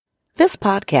This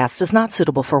podcast is not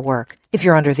suitable for work. If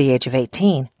you're under the age of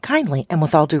 18, kindly and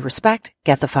with all due respect,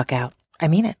 get the fuck out. I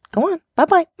mean it. Go on.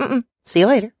 Bye-bye. Mm-mm. See you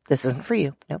later. This isn't for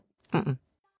you. Nope. Mm-mm.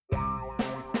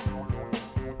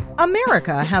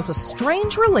 America has a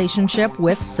strange relationship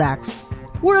with sex.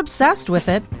 We're obsessed with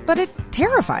it, but it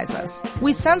terrifies us.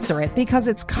 We censor it because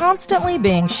it's constantly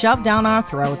being shoved down our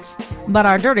throats. But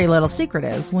our dirty little secret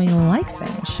is we like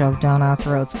things shoved down our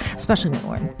throats, especially when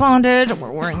we're in bondage, or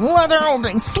we're wearing leather, or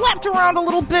being slapped around a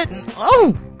little bit, and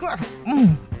oh, God.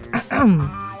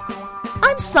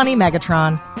 I'm Sunny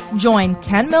Megatron. Join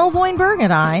Ken Melvoinberg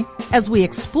and I as we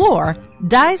explore,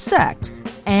 dissect,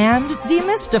 and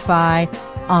demystify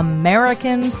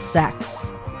American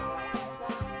sex.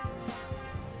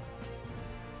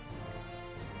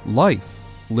 Life,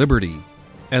 liberty,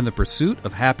 and the pursuit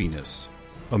of happiness.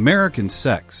 American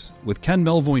Sex with Ken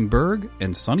Melvoinberg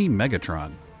and Sunny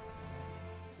Megatron.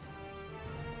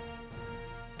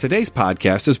 Today's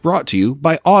podcast is brought to you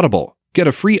by Audible. Get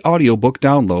a free audiobook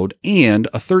download and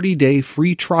a 30-day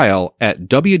free trial at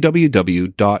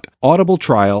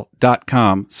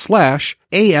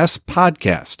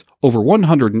www.audibletrial.com/ASPodcast. Over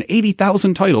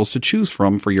 180,000 titles to choose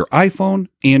from for your iPhone,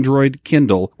 Android,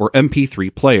 Kindle, or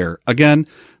MP3 player. Again,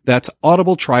 that's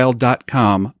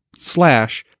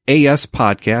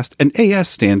audibletrial.com/ASPodcast, and AS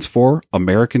stands for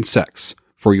American Sex,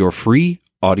 for your free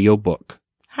audiobook.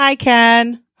 Hi,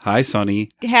 Ken. Hi, Sunny.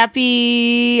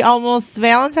 Happy almost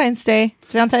Valentine's Day.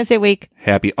 It's Valentine's Day week.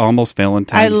 Happy almost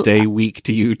Valentine's Day week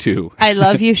to you, too. I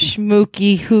love you,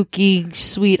 schmooky, hooky,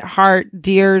 sweetheart,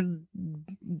 dear,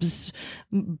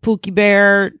 Pookie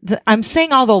Bear. I'm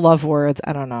saying all the love words.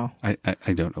 I don't know. I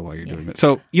don't know why you're doing that.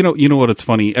 So, you know what? It's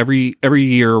funny. Every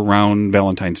year around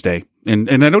Valentine's Day, and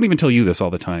I don't even tell you this all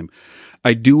the time,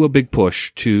 I do a big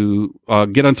push to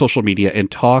get on social media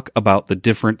and talk about the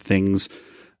different things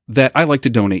that I like to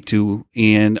donate to,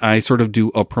 and I sort of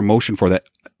do a promotion for that.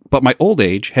 But my old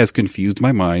age has confused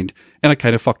my mind, and I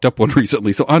kind of fucked up one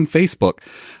recently. So on Facebook,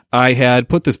 I had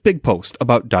put this big post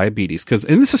about diabetes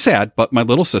and this is sad, but my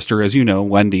little sister, as you know,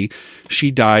 Wendy,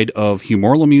 she died of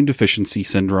humoral immune deficiency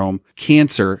syndrome,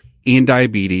 cancer, and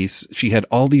diabetes. She had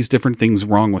all these different things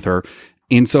wrong with her.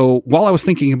 And so while I was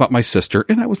thinking about my sister,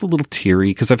 and I was a little teary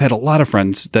because I've had a lot of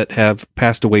friends that have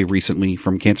passed away recently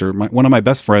from cancer. One of my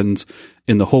best friends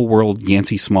in the whole world,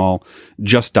 Yancey Small,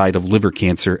 just died of liver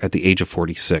cancer at the age of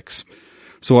 46.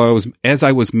 So as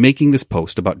I was making this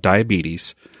post about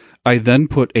diabetes, I then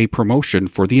put a promotion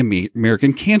for the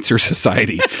American Cancer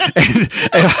Society. and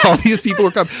all these people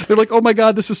were coming. They're like, oh my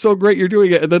God, this is so great. You're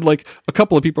doing it. And then like a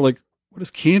couple of people are like, what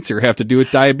does cancer have to do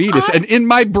with diabetes? And in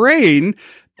my brain,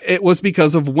 it was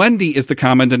because of Wendy is the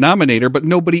common denominator, but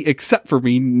nobody except for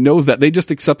me knows that. They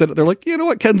just accepted it. They're like, you know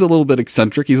what? Ken's a little bit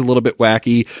eccentric. He's a little bit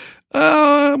wacky.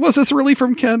 Was this really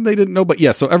from Ken? They didn't know. But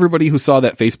yeah, so everybody who saw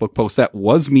that Facebook post, that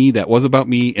was me. That was about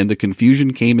me. And the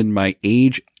confusion came in my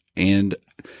age and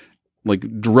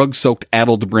like drug-soaked,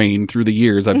 addled brain through the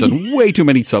years. I've done way too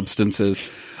many substances.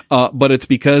 But it's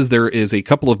because there is a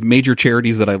couple of major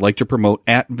charities that I like to promote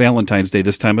at Valentine's Day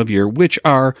this time of year, which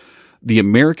are the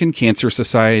American Cancer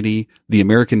Society, the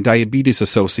American Diabetes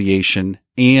Association,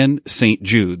 and St.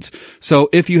 Jude's. So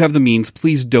if you have the means,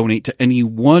 please donate to any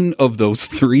one of those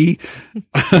three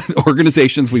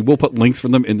organizations. We will put links for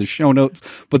them in the show notes.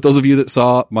 But those of you that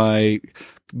saw my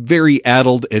very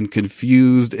addled and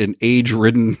confused and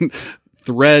age-ridden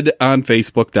thread on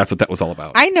Facebook, that's what that was all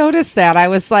about. I noticed that. I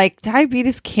was like,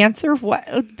 diabetes, cancer? What?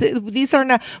 These are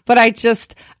not, but I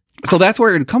just... So that's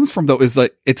where it comes from, though, is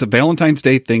that it's a Valentine's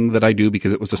Day thing that I do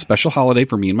because it was a special holiday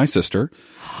for me and my sister.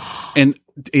 And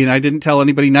I didn't tell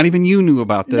anybody, not even you knew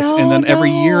about this. No, and then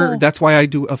every year, that's why I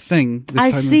do a thing.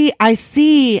 I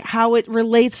see how it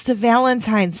relates to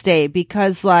Valentine's Day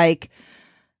because like,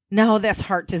 no, that's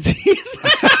heart disease.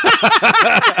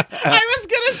 I was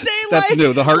going to say that's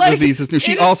new. The heart disease is new.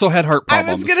 She also had heart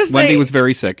problems. I was gonna say, Wendy was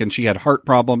very sick and she had heart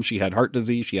problems. She had heart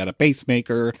disease. She had a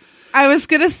pacemaker. I was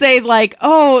going to say like,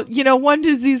 oh, one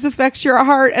disease affects your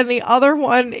heart and the other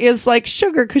one is like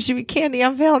sugar because you eat candy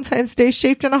on Valentine's Day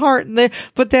shaped in a heart.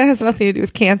 But that has nothing to do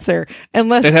with cancer.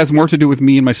 Unless it has more to do with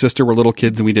me and my sister were little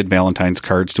kids and we did Valentine's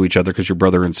cards to each other because you're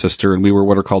brother and sister. And we were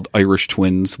what are called Irish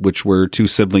twins, which were two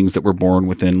siblings that were born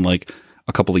within like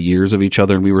a couple of years of each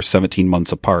other. And we were 17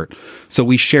 months apart. So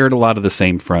we shared a lot of the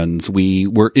same friends. We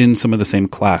were in some of the same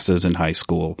classes in high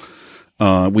school.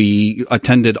 We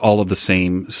attended all of the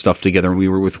same stuff together and we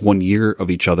were with 1 year of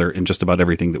each other in just about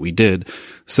everything that we did.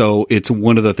 So it's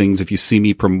one of the things, if you see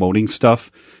me promoting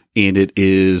stuff and it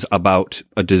is about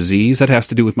a disease that has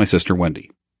to do with my sister,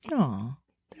 Wendy. Oh,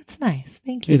 It's nice.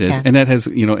 Thank you, It is. Ken. And that has,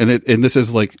 and this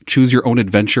is like choose your own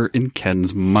adventure in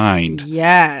Ken's mind.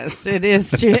 Yes, it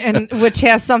is. And which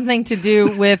has something to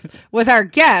do with our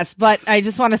guest. But I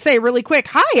just want to say really quick,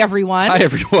 hi, everyone. Hi,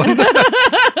 everyone.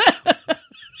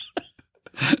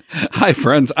 Hi,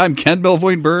 friends. I'm Ken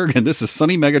Melvoinberg, and this is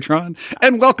Sunny Megatron,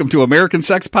 and welcome to American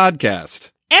Sex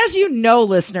Podcast. As you know,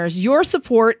 listeners, your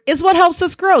support is what helps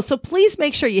us grow. So please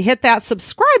make sure you hit that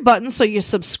subscribe button so you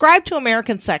subscribe to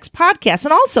American Sex Podcast,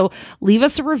 and also leave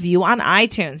us a review on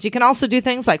iTunes. You can also do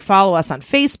things like follow us on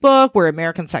Facebook, we're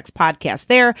American Sex Podcast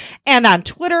there, and on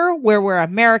Twitter, where we're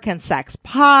American Sex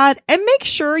Pod, and make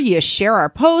sure you share our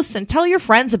posts and tell your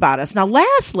friends about us. Now,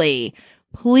 lastly,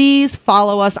 please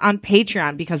follow us on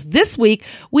Patreon, because this week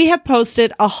we have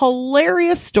posted a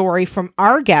hilarious story from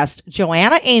our guest,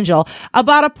 Joanna Angel,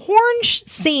 about a porn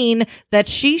scene that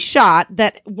she shot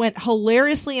that went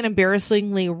hilariously and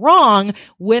embarrassingly wrong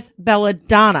with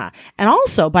belladonna. And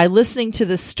also, by listening to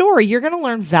this story, you're going to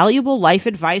learn valuable life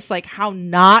advice like how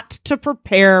not to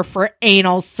prepare for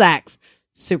anal sex.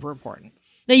 Super important.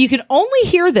 Now, you can only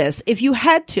hear this if you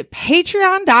head to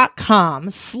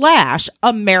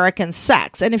patreon.com/American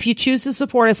Sex. And if you choose to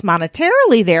support us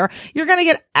monetarily there, you're going to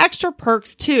get extra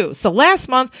perks too. So last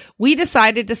month, we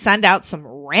decided to send out some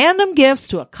random gifts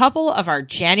to a couple of our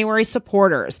January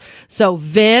supporters. So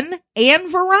Vin and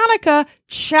Veronica,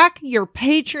 check your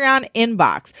Patreon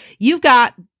inbox. You've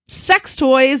got sex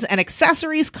toys and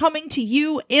accessories coming to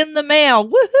you in the mail.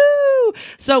 Woohoo!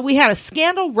 So we had a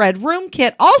Scandal Red Room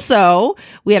kit. Also,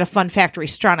 we had a Fun Factory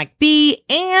Stronic B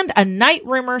and a Night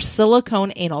Rimmer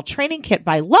silicone anal training kit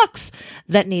by Lux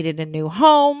that needed a new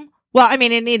home. Well, I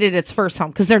mean, it needed its first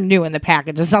home because they're new in the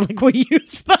package. It's not like we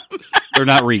use them. They're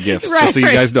not re-gifts. Right, just so you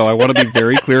guys know, I want to be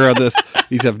very clear on this.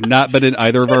 These have not been in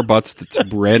either of our butts. It's a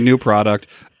brand new product.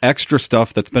 Extra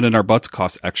stuff that's been in our butts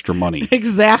costs extra money.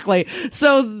 Exactly.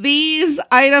 So these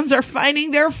items are finding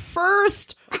their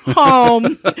first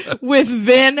home with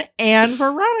Vin and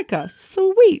Veronica.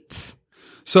 Sweet.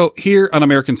 So here on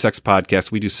American Sex Podcast,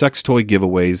 we do sex toy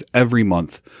giveaways every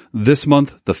month. This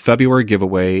month, the February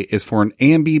giveaway is for an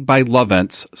Ambi by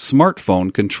Lovents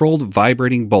smartphone controlled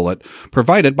vibrating bullet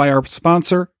provided by our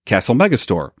sponsor, Castle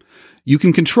Megastore. You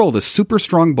can control this super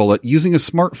strong bullet using a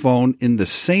smartphone in the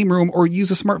same room or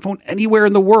use a smartphone anywhere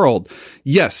in the world.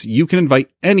 Yes, you can invite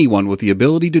anyone with the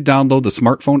ability to download the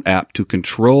smartphone app to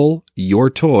control your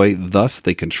toy, thus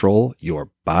they control your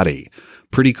body.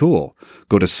 Pretty cool.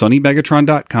 Go to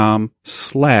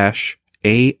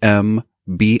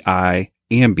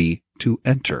sunnymegatron.com/AMBI to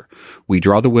enter. We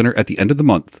draw the winner at the end of the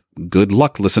month. Good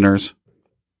luck, listeners.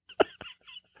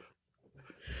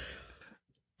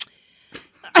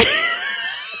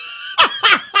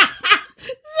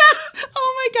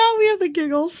 God, we have the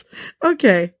giggles.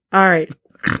 Okay. All right.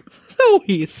 Oh,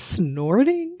 he's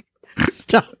snorting.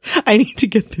 Stop. I need to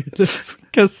get through this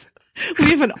because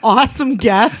we have an awesome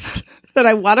guest that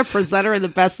I want to present her in the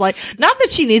best light. Not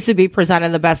that she needs to be presented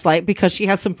in the best light because she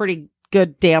has some pretty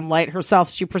good damn light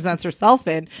herself. She presents herself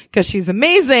in because she's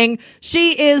amazing.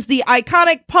 She is the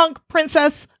iconic punk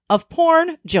princess of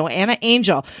porn, Joanna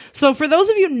Angel. So for those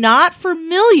of you not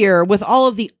familiar with all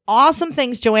of the awesome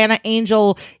things Joanna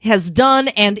Angel has done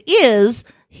and is,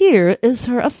 here is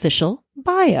her official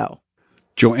bio.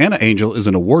 Joanna Angel is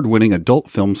an award-winning adult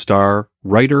film star,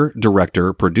 writer,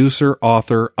 director, producer,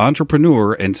 author,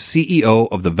 entrepreneur, and CEO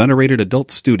of the venerated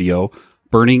adult studio,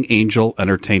 Burning Angel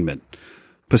Entertainment.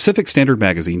 Pacific Standard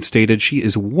Magazine stated she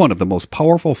is one of the most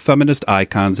powerful feminist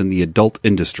icons in the adult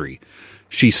industry.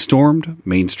 She stormed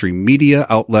mainstream media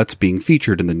outlets, being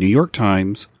featured in the New York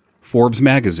Times, Forbes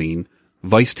magazine,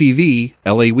 Vice TV,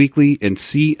 LA Weekly, and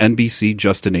CNBC,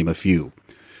 just to name a few.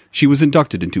 She was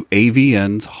inducted into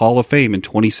AVN's Hall of Fame in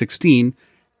 2016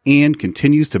 and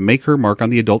continues to make her mark on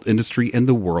the adult industry and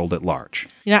the world at large.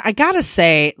 You know, I gotta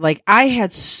say, like, I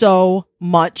had so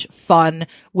much fun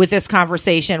with this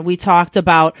conversation. We talked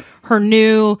about her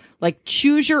new, like,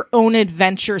 choose your own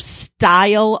adventure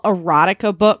style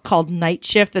erotica book called Night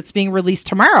Shift that's being released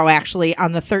tomorrow, actually,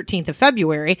 on the 13th of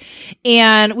February.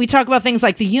 And we talk about things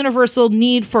like the universal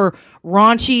need for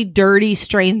raunchy, dirty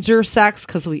stranger sex,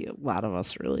 because a lot of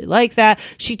us really like that.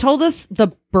 She told us the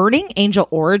Burning Angel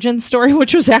origin story,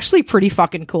 which was actually pretty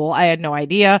fucking cool. I had no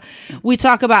idea. We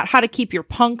talk about how to keep your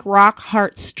punk rock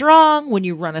heart strong when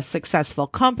you run a successful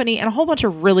company and a whole bunch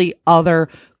of really other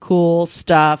cool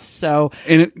stuff. So,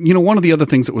 and one of the other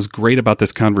things that was great about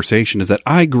this conversation is that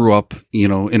I grew up,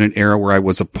 in an era where I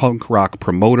was a punk rock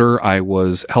promoter. I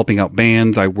was helping out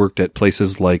bands. I worked at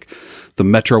places like the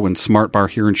Metro and Smart Bar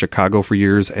here in Chicago for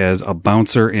years as a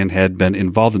bouncer and had been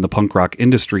involved in the punk rock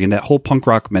industry. And that whole punk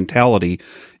rock mentality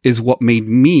is what made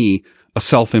me a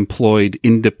self-employed,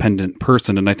 independent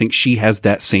person. And I think she has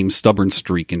that same stubborn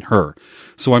streak in her.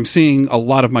 So I'm seeing a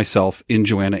lot of myself in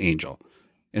Joanna Angel.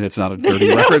 And it's not a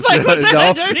dirty reference. Like, was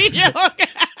that a dirty joke?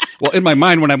 Well, in my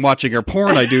mind, when I'm watching her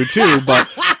porn, I do too, but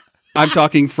I'm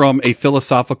talking from a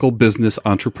philosophical business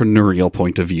entrepreneurial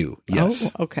point of view.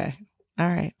 Yes. Oh, okay. All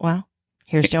right. Well,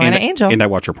 here's Joanna Angel. And I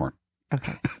watch her porn.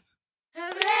 Okay.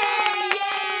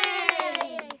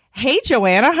 Hey,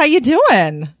 Joanna, how you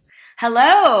doing?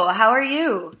 Hello. How are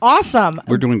you? Awesome.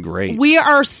 We're doing great. We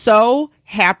are so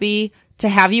happy to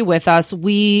have you with us.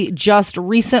 We just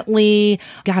recently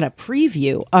got a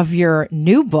preview of your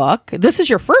new book. This is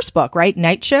your first book, right?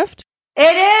 Night Shift?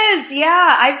 It is.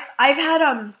 Yeah. I've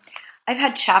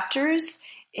had chapters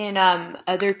in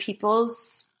other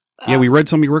people's yeah, we read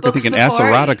some of your work, I think, in Ass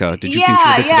Erotica. Did you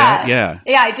contribute to that? Yeah.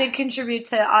 Yeah, I did contribute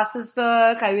to Asa's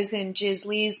book. I was in Jiz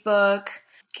Lee's book.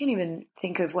 Can't even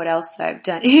think of what else I've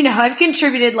done. I've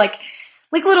contributed like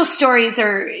little stories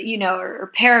or,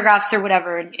 or paragraphs or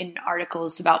whatever in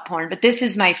articles about porn. But this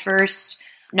is my first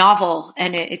novel,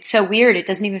 and it's so weird. It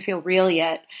doesn't even feel real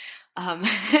yet. I'm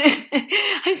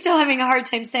still having a hard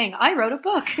time saying I wrote a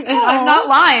book. I'm not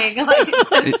lying.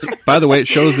 By the way, it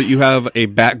shows that you have a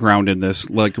background in this,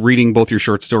 like reading both your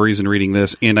short stories and reading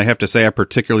this. And I have to say, I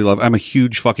particularly I'm a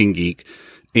huge fucking geek.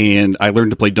 And I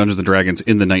learned to play Dungeons and Dragons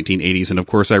in the 1980s. And of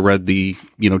course I read the,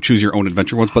 choose your own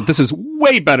adventure ones, but this is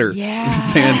way better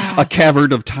than A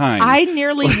Cavern of Time. I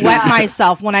nearly wet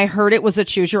myself when I heard it was a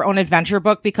choose your own adventure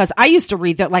book, because I used to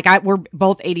read that, we're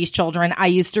both 80s children. I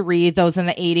used to read those in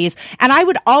the 80s, and I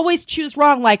would always choose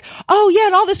wrong. Like, oh yeah,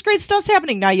 and all this great stuff's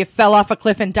happening. Now you fell off a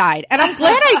cliff and died. And I'm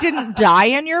glad I didn't die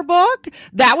in your book.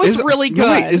 That was really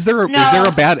good. Wait, is there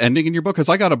a bad ending in your book? Cause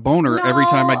I got a boner every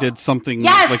time I did something,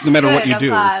 no matter what you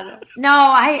do.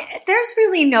 No, there's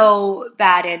really no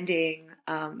bad ending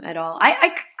at all.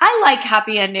 I like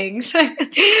happy endings,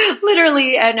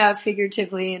 literally and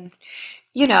figuratively, and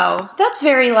that's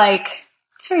very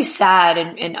it's very sad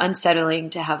and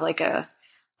unsettling to have a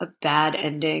bad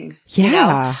ending.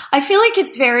 Yeah, I feel like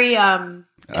it's very a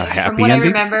happy from what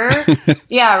ending? I remember.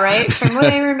 Yeah, right. From what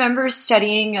I remember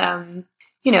studying.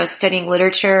 Studying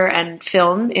literature and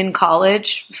film in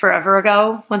college forever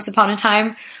ago, once upon a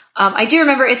time. I do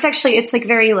remember it's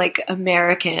very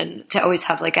American to always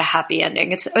have a happy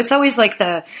ending. It's always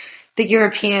the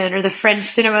European or the French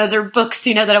cinemas or books,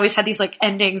 that always had these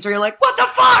endings where you're like, what the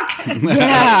fuck?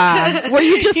 Yeah. Where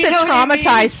you just sit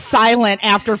traumatized, silent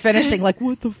after finishing,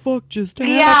 what the fuck just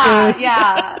happened?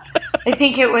 Yeah. I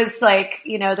think it was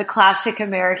the classic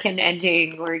American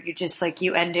ending where you just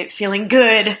you end it feeling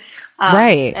good.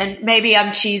 Right. And maybe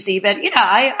I'm cheesy, but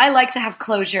I like to have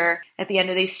closure at the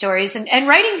end of these stories. And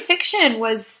writing fiction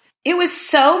was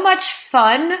so much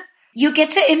fun. You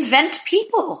get to invent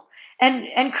people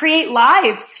and create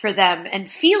lives for them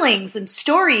and feelings and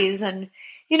stories. And,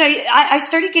 I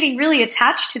started getting really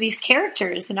attached to these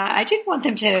characters, and I didn't want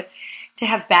them to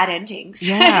have bad endings.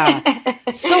 Yeah.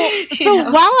 So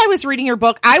while I was reading your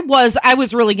book, I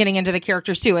was really getting into the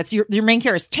characters too. It's your main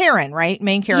character is Taryn, right?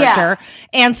 Main character. Yeah.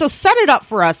 And so set it up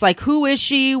for us. Who is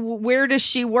she? Where does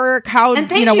she work? How, and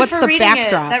thank you what's for the reading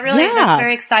backdrop? It. That's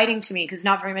very exciting to me because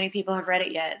not very many people have read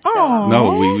it yet. So. Oh.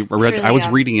 No, I was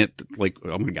reading it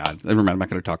oh my God. Never mind. I'm not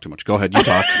going to talk too much. Go ahead. You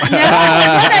talk.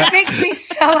 That makes me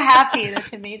so happy.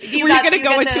 That's amazing. Were you going to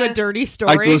go into a dirty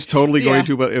story? I was totally going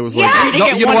to, but it was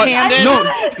yes! you know what? No,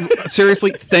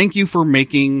 seriously, thank you for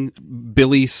making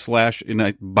Billy /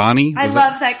 Bonnie. I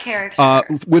love that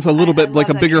character. With a little bit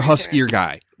a bigger, huskier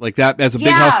guy. That, as a big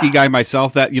husky guy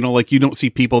myself, that, you don't see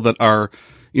people that are,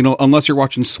 unless you're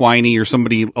watching Swiney or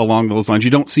somebody along those lines,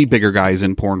 you don't see bigger guys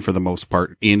in porn for the most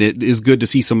part. And it is good to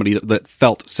see somebody that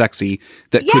felt sexy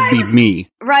that could be me.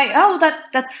 Right. Oh,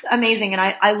 that's amazing. And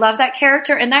I love that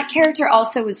character. And that character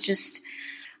also was just,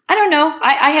 I don't know.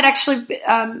 I had actually,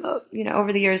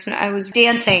 over the years when I was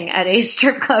dancing at a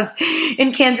strip club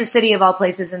in Kansas City of all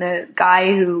places, and a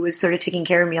guy who was sort of taking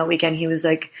care of me all weekend, he was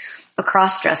a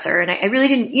cross-dresser. And I really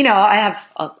didn't,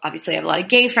 obviously I have a lot of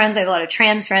gay friends. I have a lot of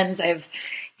trans friends. I have,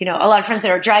 a lot of friends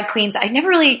that are drag queens. I never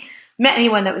really met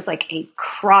anyone that was a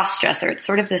cross-dresser. It's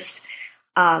sort of this,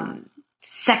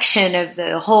 section of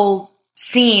the whole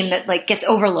scene that gets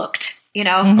overlooked.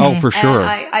 Oh, for sure. And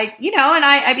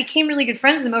I became really good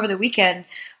friends with him over the weekend,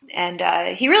 and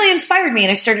he really inspired me.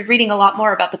 And I started reading a lot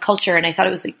more about the culture, and I thought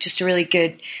it was just a really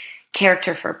good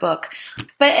character for a book.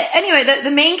 But anyway, the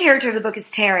main character of the book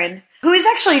is Taryn, who is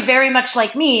actually very much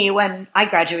like me when I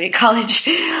graduated college,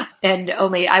 and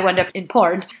only I wound up in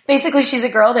porn. Basically, she's a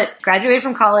girl that graduated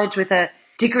from college with a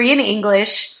degree in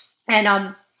English, and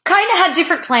kind of had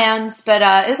different plans,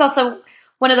 but is also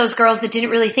one of those girls that didn't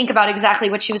really think about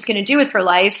exactly what she was going to do with her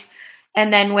life.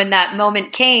 And then when that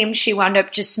moment came, she wound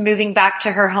up just moving back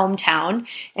to her hometown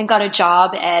and got a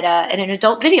job at an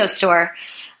adult video store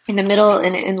in the middle,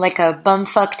 in like a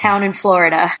bumfuck town in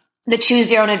Florida. The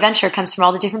choose your own adventure comes from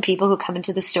all the different people who come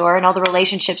into the store and all the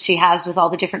relationships she has with all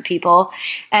the different people.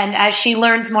 And as she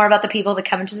learns more about the people that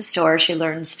come into the store, she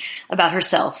learns about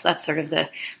herself. That's sort of the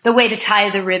way to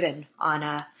tie the ribbon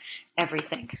on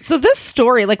everything. So this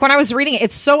story, like when I was reading it,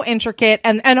 it's so intricate,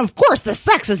 and of course the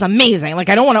sex is amazing. Like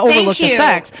I don't want to overlook the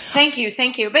sex. Thank you.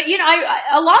 But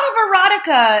a lot of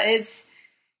erotica is,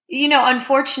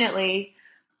 unfortunately,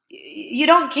 you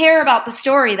don't care about the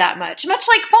story that much. Much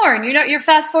like porn, you're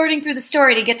fast forwarding through the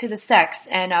story to get to the sex.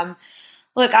 And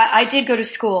look, I did go to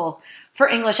school for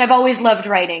English. I've always loved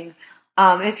writing.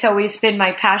 It's always been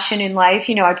my passion in life.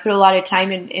 I put a lot of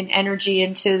time and energy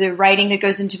into the writing that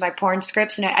goes into my porn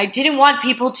scripts. And I didn't want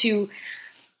people to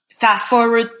fast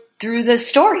forward through the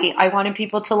story. I wanted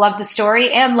people to love the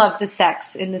story and love the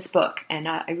sex in this book. And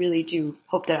I really do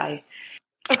hope that I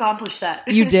accomplished that.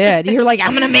 You did. You're like,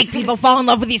 I'm going to make people fall in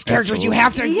love with these characters. Absolutely.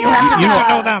 You have to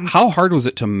know them. How hard was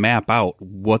it to map out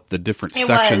what the different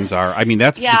sections are? I mean,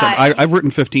 that's Yeah. I've written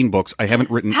 15 books. I haven't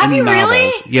written Have any you novels.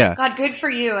 really? Yeah. God, good for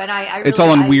you. And I It's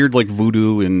all on weird like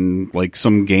voodoo and like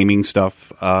some gaming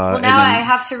stuff. Well, and now then, I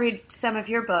have to read some of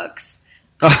your books.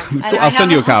 I'll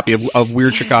send you a copy of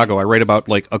Weird Chicago. I write about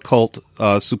like occult,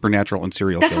 supernatural, and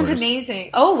serial That killers. sounds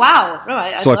amazing. Oh, wow. No,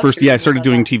 I started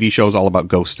doing TV shows all about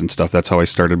ghosts and stuff. That's how I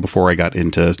started before I got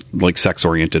into like sex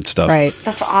oriented stuff. Right.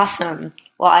 That's awesome.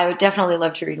 Well, I would definitely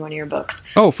love to read one of your books.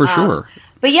 Oh, for sure.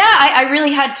 But yeah, I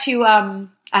really had to,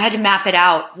 I had to map it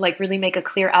out, like really make a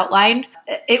clear outline.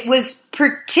 It was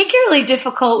particularly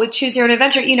difficult with Choose Your Own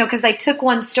Adventure, because I took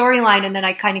one storyline and then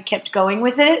I kind of kept going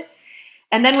with it.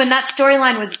 And then when that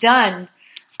storyline was done,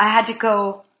 I had to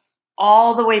go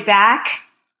all the way back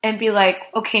and be like,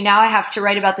 okay, now I have to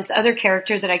write about this other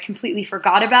character that I completely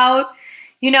forgot about,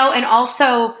 and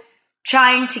also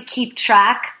trying to keep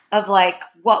track of like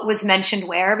what was mentioned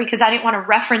where, because I didn't want to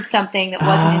reference something that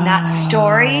wasn't in that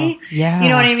story. Yeah. You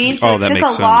know what I mean? So it that took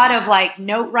makes a lot sense. of like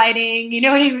note writing, you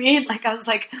know what I mean? Like I was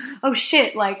like, oh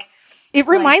shit, like It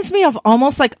reminds me of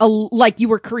almost like you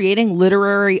were creating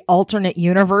literary alternate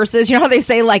universes. You know how they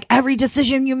say like every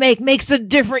decision you make makes a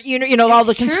different all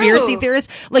the conspiracy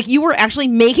theorists. Like you were actually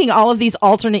making all of these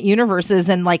alternate universes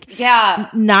and like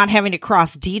not having to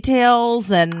cross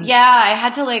details and I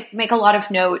had to like make a lot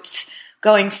of notes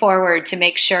going forward to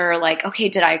make sure like, okay,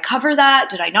 did I cover that?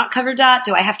 Did I not cover that?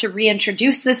 Do I have to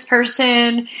reintroduce this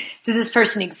person? Does this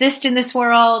person exist in this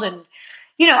world? And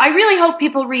I really hope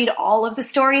people read all of the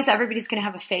stories. Everybody's going to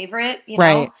have a favorite,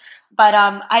 Right. But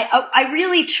I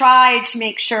really tried to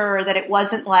make sure that it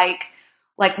wasn't like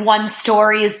one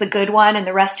story is the good one and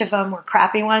the rest of them were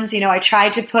crappy ones. I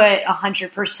tried to put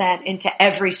 100% into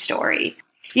every story,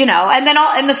 and then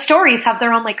and the stories have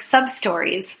their own like sub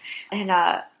stories. And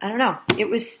I don't know, it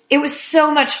was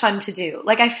so much fun to do.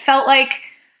 Like I felt like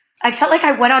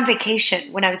I went on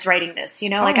vacation when I was writing this,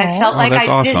 like I felt like I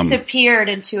awesome. disappeared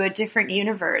into a different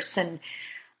universe. And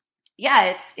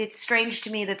yeah, it's strange to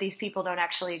me that these people don't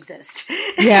actually exist.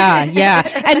 Yeah.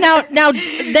 And now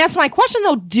that's my question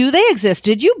though. Do they exist?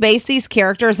 Did you base these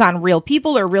characters on real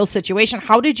people or real situation?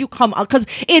 How did you come up? Because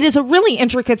it is a really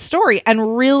intricate story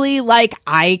and really like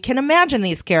I can imagine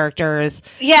these characters.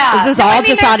 Yeah. Is this all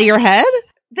just out of your head?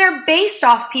 They're based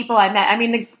off people I met. I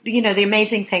mean, the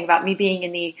amazing thing about me being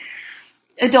in the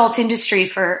adult industry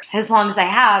for as long as I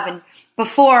have, and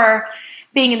before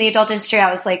being in the adult industry, I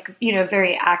was like,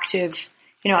 very active.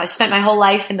 I spent my whole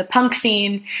life in the punk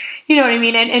scene, you know what I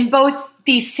mean? And both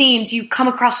these scenes, you come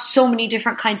across so many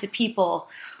different kinds of people.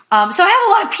 So I have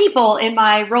a lot of people in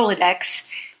my Rolodex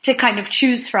to kind of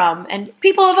choose from, and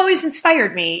people have always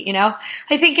inspired me.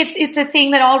 I think it's a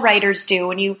thing that all writers do.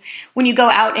 When you go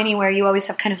out anywhere, you always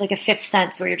have kind of like a fifth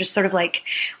sense where you're just sort of like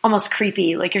almost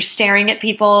creepy, like you're staring at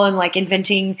people and like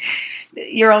inventing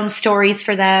your own stories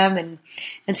for them and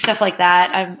stuff like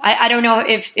that. I don't know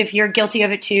if you're guilty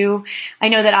of it too. I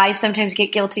know that I sometimes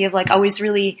get guilty of like always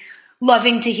really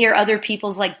loving to hear other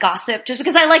people's like gossip just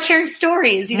because I like hearing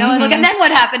stories, Mm-hmm. and like, and then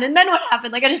what happened? And then what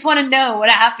happened? Like, I just want to know what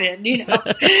happened,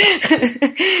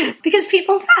 because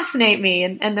people fascinate me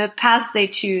and the paths they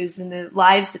choose and the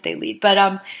lives that they lead. But,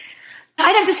 I'd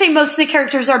have to say most of the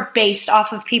characters are based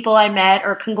off of people I met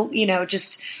or,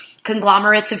 just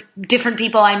conglomerates of different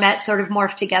people I met sort of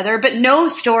morphed together, but no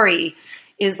story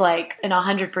is like an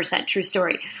 100% true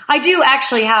story. I do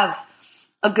actually have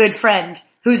a good friend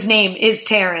whose name is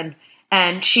Taryn.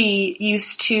 And she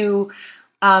used to,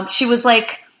 she was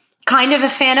like kind of a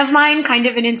fan of mine, kind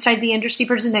of an inside the industry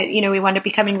person that, we wound up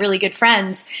becoming really good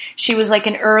friends. She was like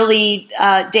an early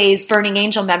days Burning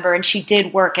Angel member, and she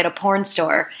did work at a porn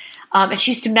store. And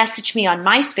she used to message me on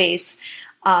MySpace.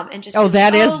 And just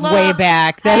that is way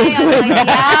back. That is way back.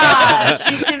 Yeah.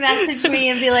 She used to message me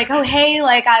and be like, oh, hey,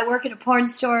 like I work at a porn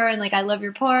store and like I love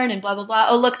your porn and blah, blah, blah.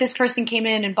 Oh, look, this person came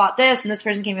in and bought this and this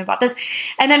person came in and bought this.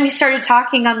 And then we started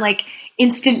talking on like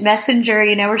instant messenger,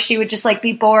 where she would just like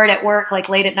be bored at work, like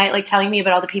late at night, like telling me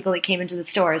about all the people that came into the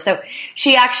store. So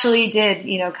she actually did,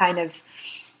 kind of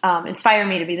inspire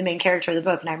me to be the main character of the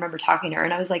book. And I remember talking to her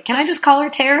and I was like, can I just call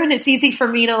her Taryn? It's easy for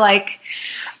me to like,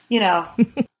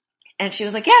 And she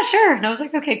was like, yeah, sure. And I was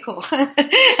like, okay, cool.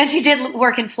 And she did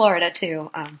work in Florida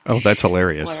too. That's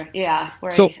hilarious.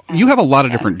 You have a lot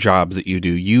of different jobs that you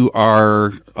do. You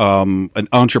are an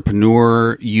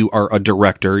entrepreneur. You are a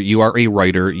director. You are a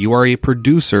writer. You are a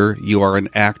producer. You are an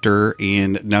actor.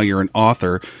 And now you're an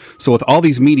author. So with all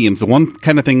these mediums, the one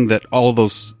kind of thing that all of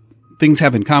those things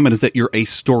have in common is that you're a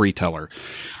storyteller.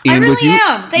 And I really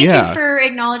am. Thank you for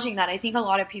acknowledging that. I think a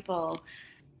lot of people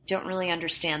don't really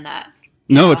understand that.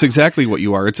 No, it's exactly what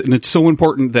you are. It's so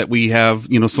important that we have,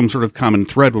 some sort of common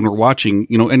thread when we're watching,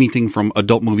 anything from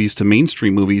adult movies to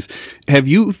mainstream movies. Have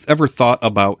you ever thought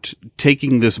about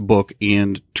taking this book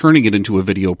and turning it into a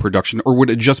video production, or would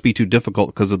it just be too difficult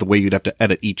because of the way you'd have to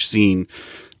edit each scene?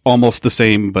 Almost the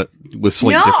same, but with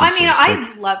slight differences. No, I mean,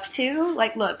 I'd love to.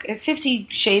 Like, look, if 50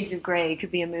 Shades of Grey could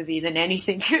be a movie, then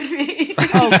anything could be.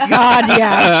 Oh, God,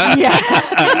 yes.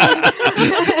 Yeah.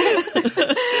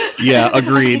 Yeah,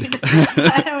 agreed.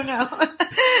 I don't know.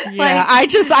 Yeah,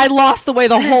 I lost the way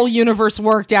the whole universe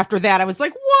worked after that. I was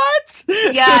like, what?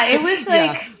 Yeah, it was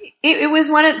like... Yeah. It was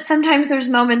sometimes there's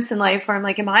moments in life where I'm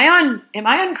like, am I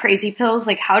on crazy pills?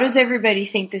 Like, how does everybody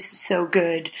think this is so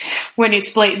good when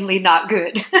it's blatantly not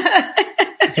good?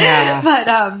 Yeah. But,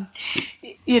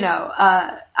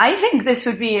 I think this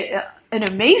would be an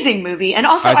amazing movie. And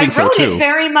also I wrote it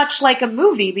very much like a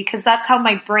movie because that's how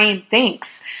my brain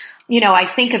thinks. I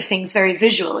think of things very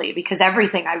visually because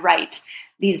everything I write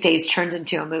these days turns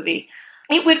into a movie.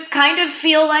 It would kind of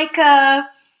feel like a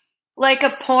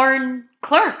porn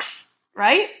Clerks,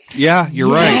 right? Yeah,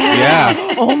 you're right.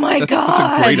 Yeah. Oh my God.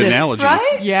 That's a great analogy.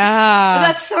 Right? Yeah.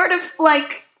 That's sort of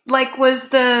like was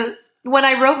when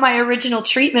I wrote my original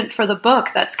treatment for the book,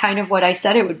 that's kind of what I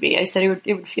said it would be. I said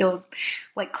it would feel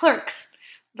like Clerks,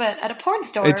 but at a porn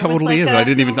store. It totally is. I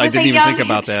didn't even think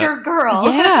about that. Girl.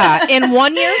 Yeah. In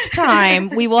 1 year's time,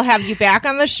 we will have you back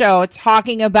on the show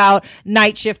talking about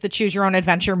Night Shift, the Choose Your Own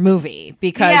Adventure movie,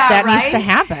 because that needs to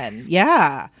happen.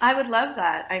 Yeah. I would love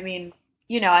that. I mean,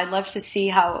 I'd love to see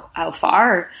how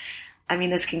far,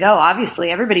 this can go. Obviously,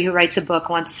 everybody who writes a book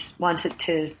wants it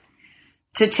to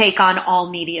take on all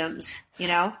mediums,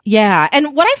 Yeah.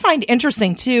 And what I find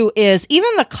interesting too is even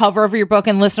the cover of your book,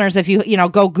 and listeners, if you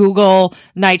go Google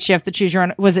Night Shift, the Choose Your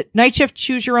Own, was it Night Shift,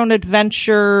 Choose Your Own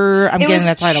Adventure? I'm getting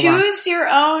that title wrong. Choose Your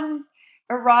Own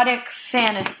Erotic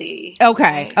Fantasy. Okay.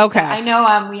 Right? Okay. So I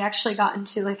know, we actually got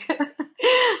into like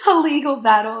a legal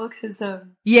battle because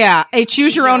a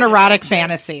Choose Your Own Erotic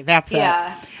Fantasy. That's it.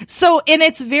 So, and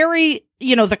it's very,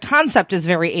 the concept is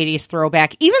very 80s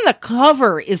throwback. Even the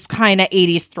cover is kind of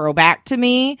 80s throwback to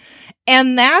me.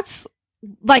 And that's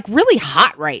like really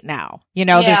hot right now. There's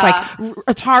like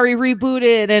Atari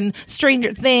rebooted and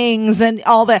Stranger Things and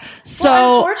all that.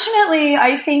 So unfortunately,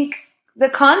 I think the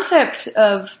concept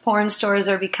of porn stores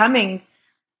are becoming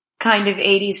kind of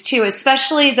 80s too,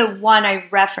 especially the one I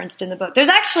referenced in the book. There's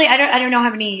actually, I don't know how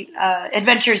many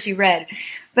adventures you read,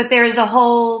 but there's a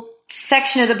whole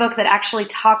section of the book that actually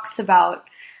talks about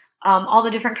all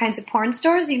the different kinds of porn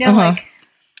stores, like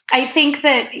I think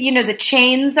that, the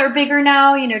chains are bigger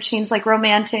now, chains like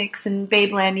Romantics and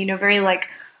Babeland, very like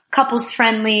couples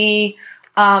friendly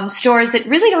stores that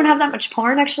really don't have that much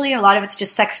porn. Actually, a lot of it's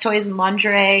just sex toys and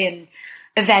lingerie and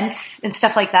events and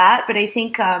stuff like that. But I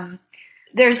think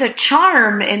there's a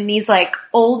charm in these like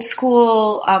old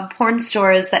school porn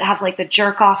stores that have like the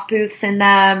jerk off booths in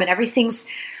them and everything's.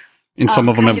 And some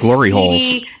of them have glory holes.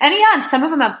 And some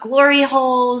of them have glory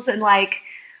holes. And like,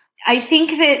 I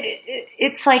think that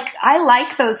it's like, I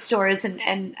like those stores.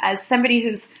 And as somebody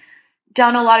who's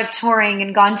done a lot of touring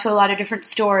and gone to a lot of different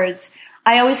stores,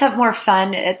 I always have more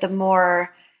fun at the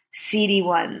more seedy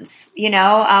ones, and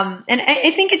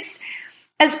I think it's,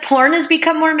 as porn has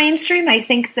become more mainstream, I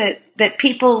think that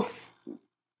people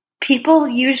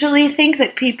usually think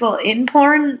that people in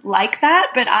porn like that,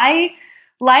 but I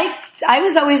I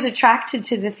was always attracted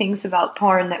to the things about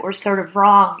porn that were sort of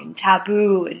wrong and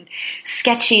taboo and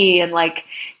sketchy. And like,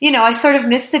 you know, I sort of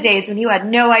missed the days when you had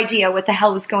no idea what the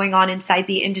hell was going on inside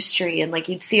the industry. And like,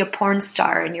 you'd see a porn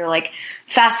star and you're like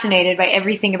fascinated by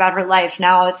everything about her life.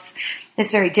 Now it's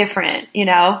very different, you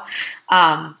know,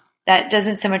 that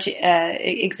doesn't so much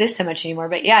exist so much anymore.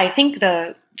 But yeah, I think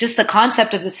just the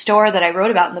concept of the store that I wrote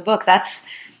about in the book, that's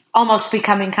almost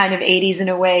becoming kind of 80s in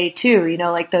a way too, you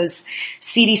know, like those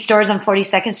seedy stores on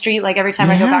 42nd Street. Like every time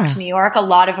I go back to New York, a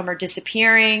lot of them are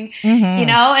disappearing, you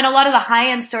know, and a lot of the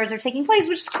high-end stores are taking place,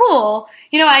 which is cool.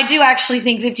 You know, I do actually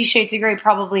think 50 Shades of Grey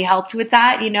probably helped with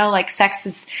that, you know, like sex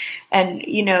is, and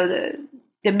you know,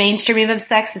 the mainstream of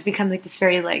sex has become like this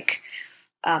very like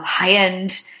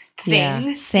high-end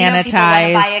thing.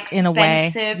 Sanitized, you know, in a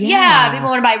way. Yeah, people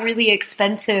want to buy really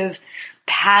expensive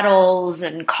paddles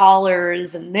and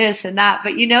collars and this and that,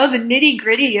 but you know, the nitty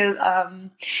gritty of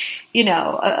you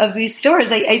know, of these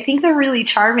stores, I think they're really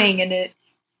charming, and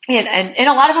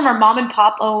a lot of them are mom and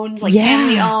pop owned, like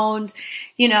family owned,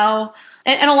 you know,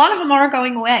 and a lot of them are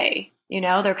going away. You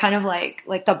know, they're kind of like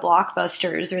the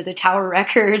Blockbusters or the Tower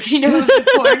Records, you know, of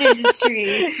the porn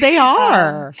industry. They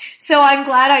are. So I'm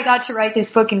glad I got to write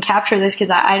this book and capture this,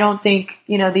 because I don't think,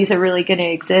 you know, these are really going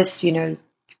to exist, you know,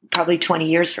 probably 20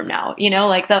 years from now. You know,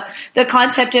 like the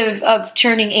concept of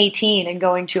turning 18 and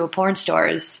going to a porn store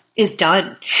is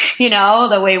done. You know,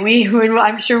 the way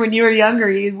I'm sure when you were younger,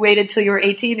 you waited till you were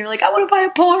 18 and you're like, I want to buy a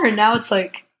porn. Now it's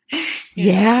like,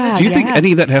 yeah. Do you think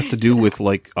any of that has to do with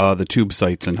like the tube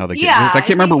sites and how they get? I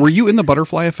can't remember. Were you in the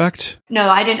Butterfly Effect? No,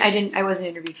 I didn't. I wasn't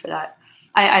interviewed for that.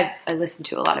 I listened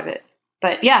to a lot of it,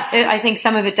 but yeah, I think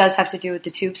some of it does have to do with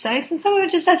the tube sites, and some of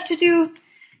it just has to do, you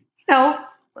know.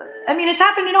 I mean, it's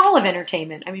happened in all of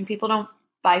entertainment. I mean, people don't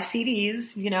buy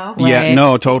CDs, you know? Right. Yeah,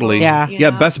 no, totally. Yeah. Yeah,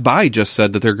 Best Buy just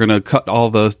said that they're going to cut all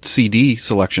the CD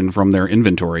selection from their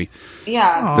inventory.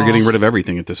 Yeah. They're getting rid of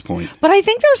everything at this point. But I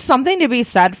think there's something to be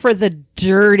said for the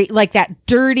dirty, like that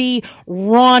dirty,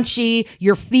 raunchy,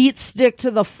 your feet stick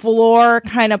to the floor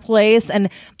kind of place. And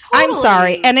I'm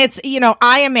sorry. And it's, you know,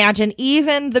 I imagine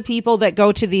even the people that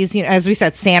go to these, you know, as we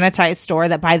said, sanitized store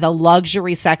that buy the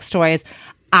luxury sex toys,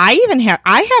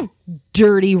 I have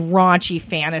dirty, raunchy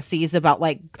fantasies about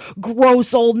like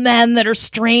gross old men that are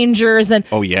strangers. And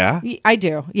oh yeah, I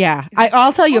do. Yeah,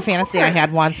 I'll tell you a fantasy I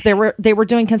had once. They were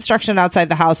doing construction outside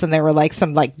the house, and they were like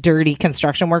some like dirty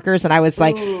construction workers, and I was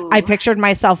like, I pictured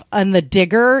myself on the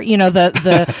digger, you know,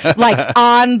 the like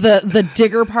on the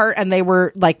digger part, and they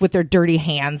were like with their dirty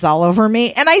hands all over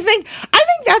me. And I think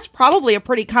that's probably a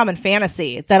pretty common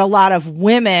fantasy that a lot of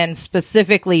women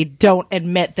specifically don't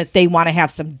admit that they want to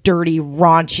have some dirty,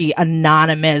 raunchy,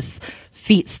 anonymous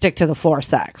feet stick to the floor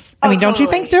sex. I mean, totally. Don't you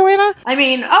think, Joanna? I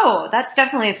mean, that's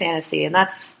definitely a fantasy, and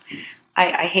that's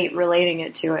I hate relating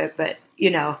it to it, but you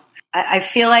know, I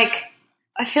feel like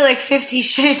 50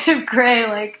 Shades of Grey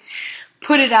like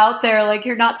put it out there, like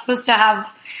you're not supposed to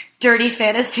have dirty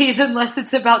fantasies unless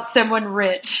it's about someone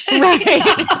rich. Right.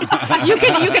 you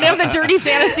can have the dirty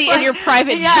fantasy in your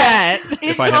private jet.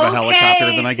 If I have a helicopter,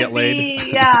 then I get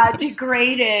laid.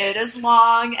 Degraded as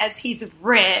long as he's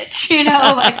rich. You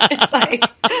know, like it's like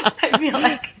I feel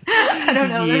like I don't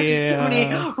know. There's so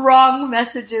many wrong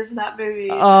messages in that movie.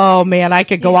 Oh man, I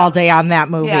could go all day on that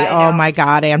movie. Oh my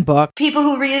god, and book. People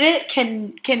who read it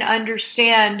can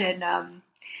understand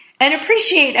and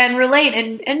appreciate and relate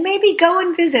and maybe go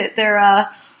and visit their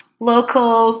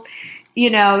local,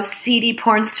 you know, seedy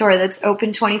porn store that's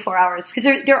open 24 hours,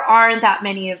 because there aren't that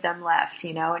many of them left,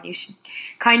 you know, and you should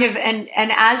kind of, and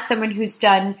as someone who's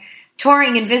done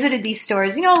touring and visited these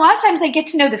stores, you know, a lot of times I get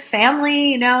to know the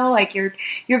family, you know, like you're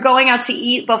going out to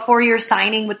eat before you're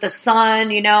signing with the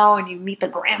son, you know, and you meet the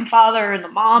grandfather and the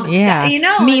mom and dad, you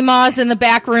know. Mima's in the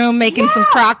back room making some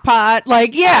crock pot,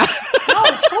 like,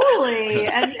 totally.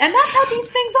 And that's how these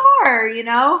things are, you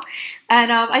know.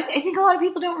 And I think a lot of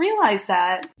people don't realize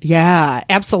that. Yeah,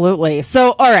 absolutely.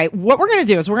 So, all right, what we're going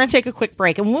to do is we're going to take a quick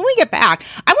break. And when we get back,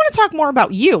 I want to talk more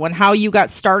about you and how you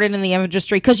got started in the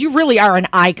industry, because you really are an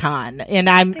icon. And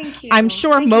I'm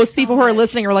sure most people who are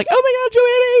listening are like, oh my God,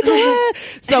 Joanna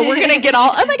Angel. So we're going to get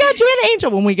all, oh my God, Joanna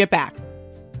Angel when we get back.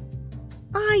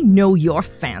 I know you're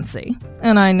fancy,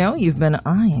 and I know you've been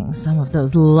eyeing some of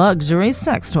those luxury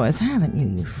sex toys, haven't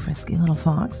you, you frisky little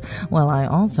fox? Well, I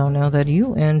also know that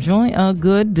you enjoy a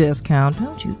good discount,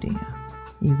 don't you, dear?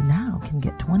 You now can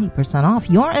get 20% off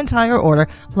your entire order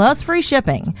plus free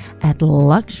shipping at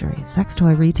luxury sex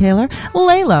toy retailer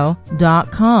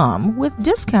Lalo.com with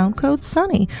discount code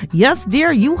SUNNY. Yes,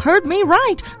 dear, you heard me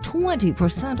right.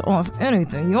 20% off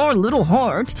anything your little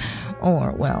heart,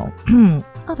 or, well,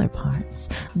 other parts,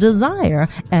 desire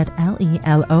at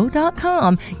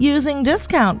LELO.com using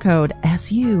discount code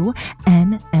SUNNY.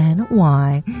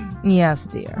 Yes,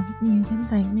 dear, you can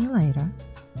thank me later.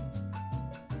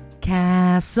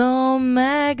 Castle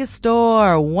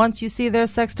Megastore. Once you see their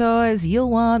sex toys, you'll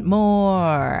want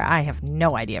more. I have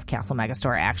no idea if Castle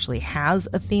Megastore actually has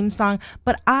a theme song,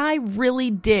 but I really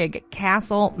dig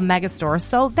Castle Megastore.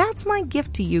 So that's my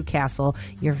gift to you, Castle,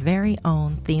 your very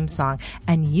own theme song.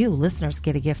 And you listeners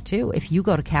get a gift too. If you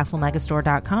go to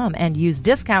castlemegastore.com and use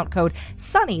discount code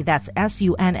SUNNY, that's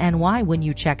SUNNY, when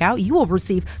you check out, you will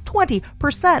receive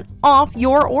 20% off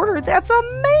your order. That's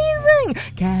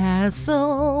amazing.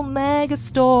 Castle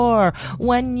Megastore.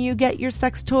 When you get your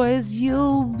sex toys,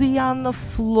 you'll be on the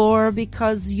floor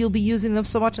because you'll be using them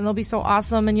so much and they'll be so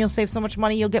awesome and you'll save so much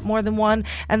money. You'll get more than one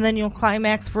and then you'll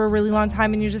climax for a really long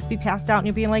time and you'll just be passed out and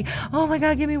you'll be like, oh my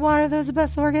God, give me water. That was the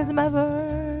best orgasm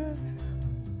ever.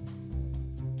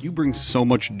 You bring so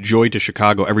much joy to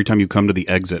Chicago every time you come to the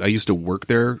Exit. I used to work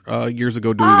there years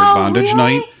ago doing their bondage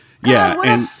night. God, yeah, what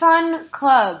a fun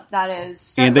club that is.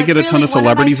 So, and they get a ton of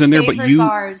celebrities in there, but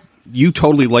bars. You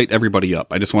totally light everybody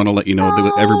up. I just want to let you know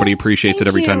that everybody appreciates it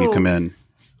every time you come in.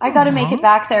 I got to make it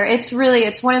back there. It's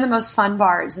one of the most fun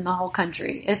bars in the whole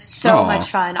country. It's so much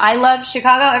fun. I love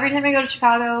Chicago. Every time I go to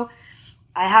Chicago,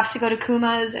 I have to go to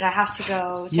Kuma's and I have to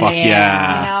go to Fuck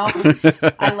yeah. You know?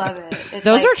 I love it. It's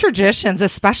Those are traditions,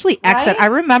 especially Exit. Right? I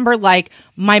remember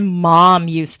my mom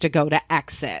used to go to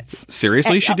Exits.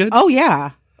 Seriously, she did? Oh,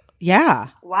 yeah. Yeah.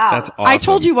 Wow. That's awesome. I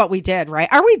told you what we did, right?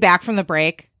 Are we back from the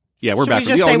break? Yeah, we're Should back. we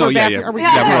just say we're back? Yeah, We're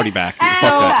already back. Fuck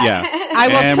that. Yeah. I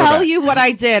will And we're tell back. you what I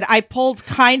did. I pulled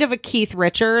kind of a Keith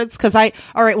Richards because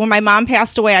when my mom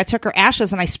passed away, I took her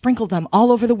ashes and I sprinkled them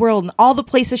all over the world and all the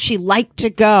places she liked to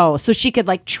go so she could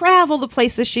travel the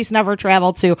places she's never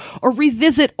traveled to or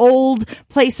revisit old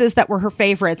places that were her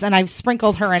favorites. And I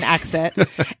sprinkled her in Exit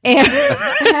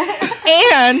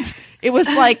and it was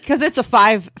cause it's a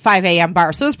 5 a.m.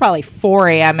 bar. So it was probably 4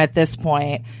 a.m. at this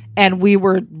point. And we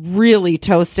were really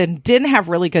toasted and didn't have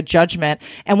really good judgment.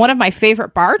 And one of my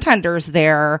favorite bartenders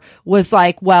there was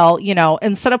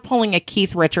instead of pulling a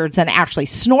Keith Richards and actually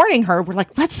snorting her, we're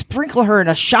like, let's sprinkle her in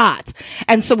a shot.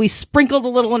 And so we sprinkled a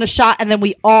little in a shot and then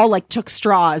we all took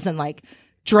straws and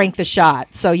drank the shot.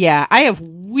 So yeah, I have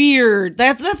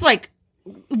that's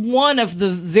one of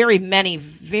the very many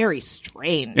very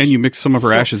strange. And you mixed some of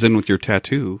her ashes in with your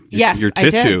tattoo. Yes, your I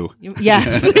did. tattoo.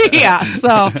 Yes, yeah.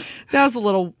 So that was a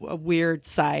little weird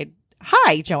side.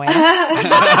 Hi, Joanna.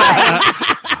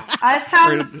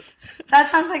 That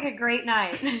sounds like a great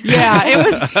night. Yeah,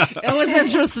 it was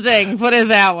interesting. Put it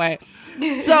that way.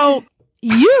 So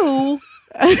you.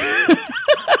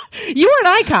 You were an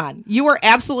icon. You were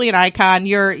absolutely an icon.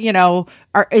 You're,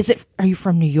 are you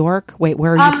from New York? Wait,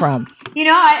 where are you from? Maybe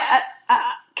I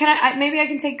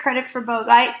can take credit for both.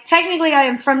 I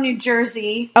am from New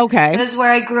Jersey. Okay. That is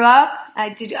where I grew up.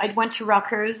 I went to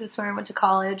Rutgers. That's where I went to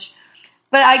college.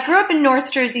 But I grew up in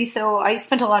North Jersey, so I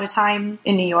spent a lot of time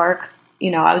in New York.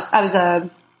 I was what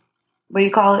do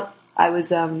you call it? I was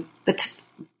the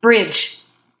bridge.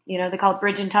 They call it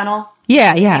bridge and tunnel.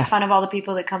 Yeah, yeah. Make fun of all the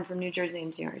people that come from New Jersey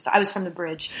and New York. So I was from the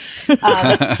bridge.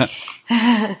 Then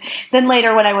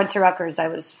later when I went to Rutgers, I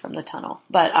was from the tunnel.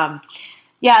 But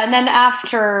and then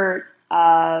after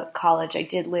college, I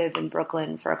did live in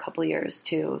Brooklyn for a couple of years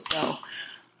too. So,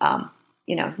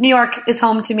 New York is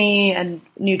home to me and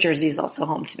New Jersey is also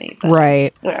home to me. But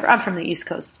right. Whatever. I'm from the East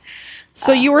Coast.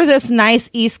 So you were this nice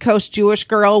East Coast Jewish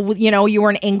girl, you were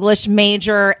an English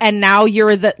major, and now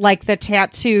you're the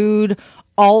tattooed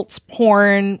alt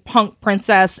porn punk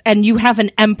princess, and you have an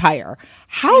empire.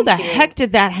 How the heck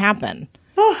did that happen?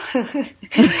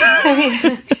 I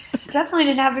mean, definitely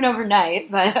didn't happen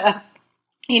overnight, but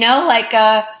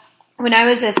when I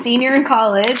was a senior in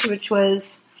college, which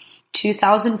was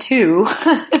 2002,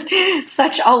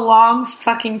 such a long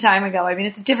fucking time ago. I mean,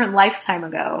 it's a different lifetime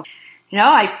ago.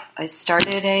 I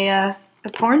started a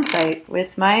porn site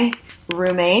with my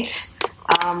roommate.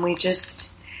 We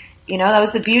just, that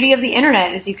was the beauty of the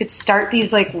internet is you could start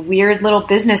these weird little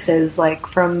businesses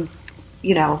from,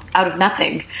 out of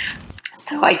nothing.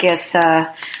 So I guess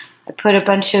I put a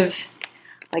bunch of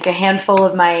a handful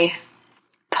of my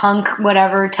punk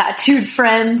whatever tattooed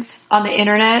friends on the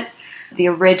internet. The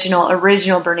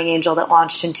original Burning Angel that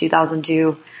launched in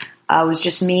 2002. Was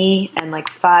just me and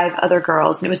 5 other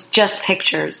girls, and it was just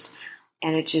pictures.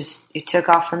 And it took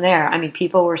off from there. I mean,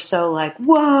 people were so like,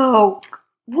 whoa,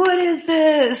 what is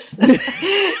this?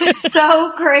 It's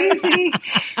so crazy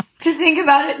to think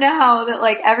about it now that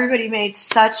like everybody made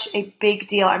such a big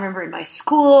deal. I remember in my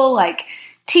school, like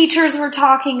teachers were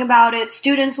talking about it.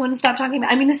 Students wouldn't stop talking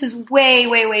about it. I mean, this is way,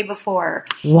 way, way before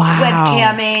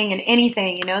webcamming and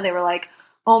anything, you know, they were like,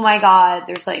 oh my God,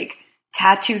 there's like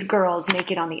tattooed girls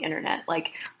naked on the internet.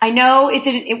 Like, I know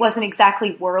it wasn't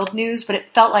exactly world news, but it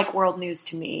felt like world news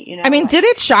to me, you know? I mean, like, did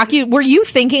it shock you? Were you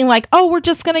thinking like, oh, we're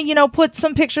just going to, you know, put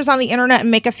some pictures on the internet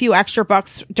and make a few extra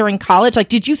bucks during college? Like,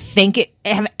 did you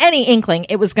have any inkling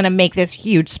it was going to make this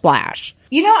huge splash?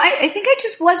 You know, I think I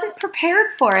just wasn't prepared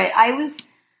for it. I was,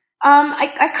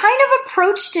 I kind of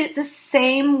approached it the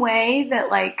same way that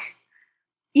like,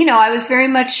 you know, I was very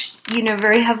much, you know,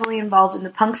 very heavily involved in the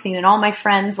punk scene, and all my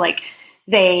friends, like,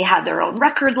 they had their own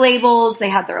record labels, they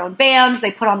had their own bands,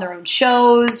 they put on their own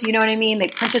shows, you know what I mean? They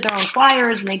printed their own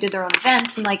flyers and they did their own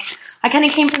events. And like, I kind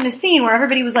of came from the scene where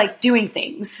everybody was like doing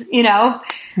things, you know?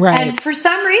 Right. And for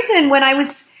some reason, when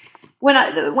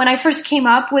I first came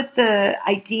up with the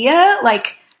idea,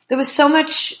 like there was so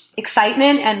much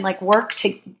excitement and like work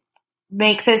to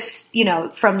make this, you know,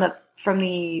 from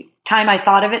the time I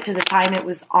thought of it to the time it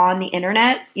was on the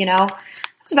internet, you know,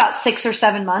 it was about 6 or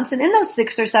 7 months. And in those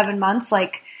 6 or 7 months,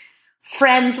 like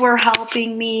friends were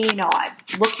helping me, you know,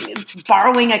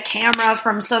 borrowing a camera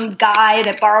from some guy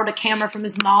that borrowed a camera from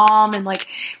his mom, and like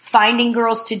finding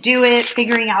girls to do it,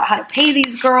 figuring out how to pay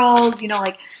these girls, you know,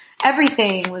 like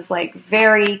everything was like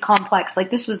very complex.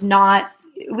 Like it was not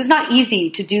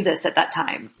easy to do this at that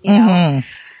time, you know? Mm-hmm.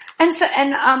 And so,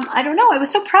 I don't know, I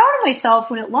was so proud of myself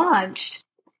when it launched.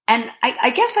 And I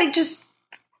guess I just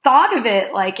thought of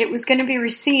it like it was going to be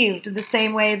received the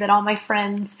same way that all my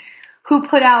friends who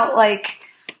put out like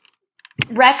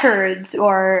records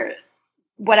or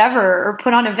whatever, or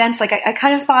put on events, like I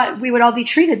kind of thought we would all be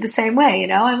treated the same way, you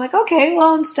know? I'm like, okay,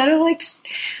 well, instead of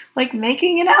like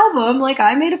making an album, like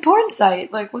I made a porn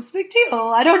site, like what's the big deal?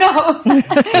 I don't know.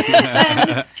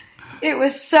 And it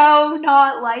was so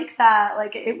not like that.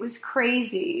 Like it was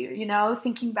crazy, you know,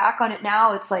 thinking back on it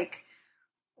now, it's like,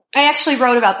 I actually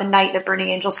wrote about the night that Burning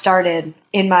Angel started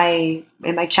in my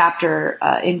chapter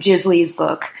in Jiz Lee's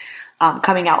book,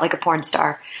 Coming Out Like a Porn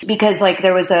Star, because like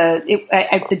there was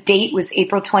the date was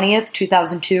April 20th,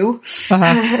 2002.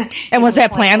 Uh-huh. And was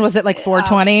that planned? Was it like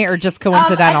 420 or just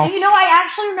coincidental? You know, I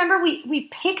actually remember we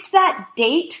picked that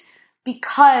date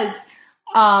because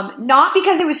not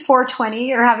because it was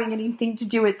 420 or having anything to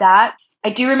do with that. I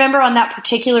do remember on that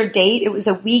particular date, it was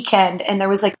a weekend, and there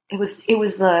was like, it was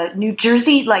the New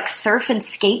Jersey like surf and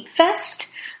skate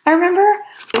fest. I remember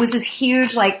it was this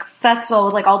huge like festival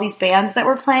with like all these bands that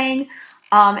were playing.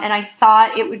 And I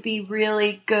thought it would be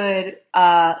really good.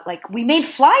 Like we made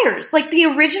flyers, like the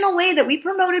original way that we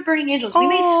promoted Burning Angels. We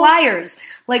made flyers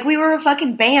like we were a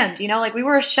fucking band, you know, like we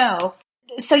were a show.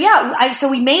 So yeah, so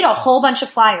we made a whole bunch of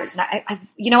flyers, and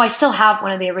I still have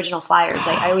one of the original flyers.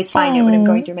 I always find it when I'm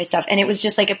going through my stuff, and it was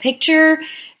just like a picture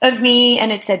of me,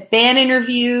 and it said band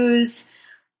interviews,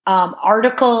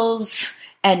 articles,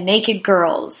 and naked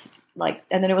girls, like,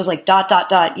 and then it was like ...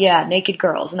 yeah, naked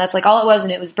girls, and that's like all it was,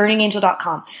 and it was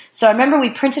burningangel.com. So I remember we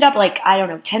printed up like, I don't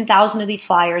know, 10,000 of these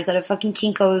flyers at a fucking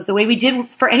Kinko's, the way we did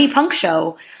for any punk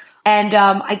show. And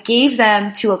I gave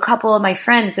them to a couple of my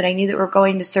friends that I knew that were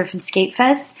going to Surf and Skate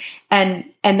Fest, and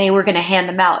they were going to hand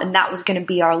them out, and that was going to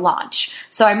be our launch.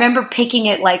 So I remember picking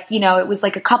it like, you know, it was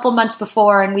like a couple months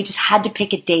before, and we just had to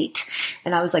pick a date.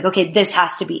 And I was like, okay, this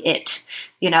has to be it,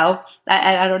 you know?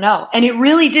 I don't know. And it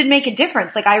really did make a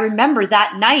difference. Like I remember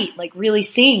that night, like really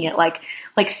seeing it, like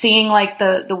seeing like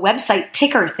the website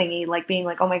ticker thingy, like being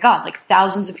like, oh my God, like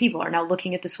thousands of people are now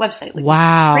looking at this website. Like,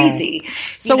 wow. This is crazy.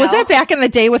 So was that back in the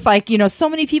day with like, you know, so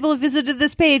many people have visited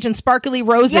this page and sparkly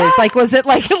roses? Yeah, like, was it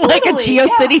like, totally, like a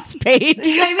GeoCities page?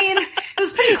 I mean, it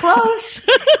was pretty close,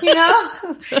 you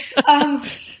know?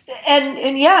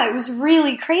 And yeah, it was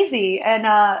really crazy. And,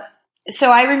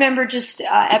 so I remember just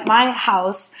at my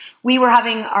house, we were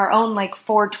having our own like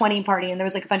 420 party, and there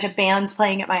was like a bunch of bands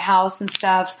playing at my house and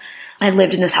stuff. I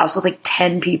lived in this house with like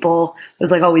 10 people. It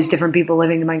was like always different people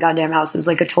living in my goddamn house. It was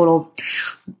like a total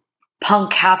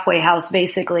punk halfway house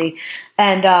basically.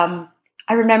 And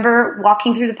I remember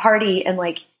walking through the party, and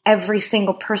like every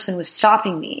single person was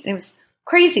stopping me. And it was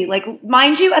crazy. Like,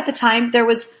 mind you, at the time there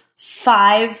was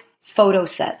 5 photo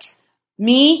sets.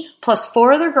 Me plus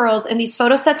 4 other girls, and these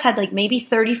photo sets had like maybe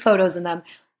 30 photos in them.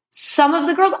 Some of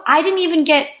the girls, I didn't even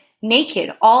get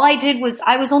naked. All I did was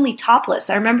I was only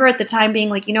topless. I remember at the time being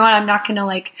like, you know what, I'm not going to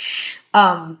like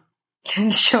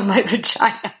and show my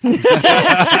vagina.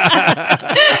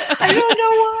 I don't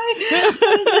know why.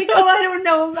 I was like, oh, I don't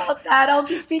know about that. I'll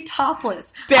just be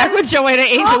topless. Back when Joanna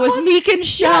Angel was meek and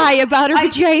shy about her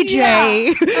vajayjay. Yeah.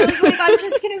 I was like, I'm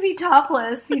just going to be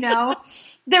topless, you know?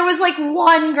 There was like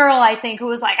one girl, I think, who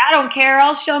was like, I don't care,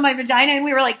 I'll show my vagina. And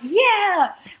we were like,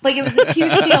 yeah! Like, it was this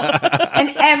huge deal.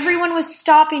 And everyone was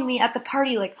stopping me at the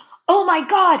party like, oh my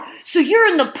God, so you're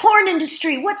in the porn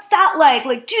industry. What's that like?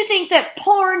 Like, do you think that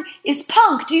porn is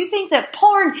punk? Do you think that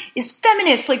porn is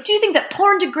feminist? Like, do you think that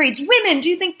porn degrades women? Do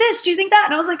you think this? Do you think that?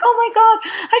 And I was like, oh my God,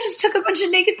 I just took a bunch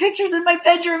of naked pictures in my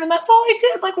bedroom and that's all I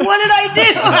did. Like, what did I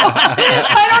do?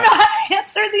 I don't know how to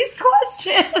answer these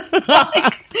questions.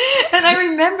 Like, and I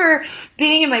remember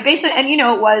being in my basement and, you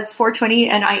know, it was 420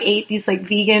 and I ate these like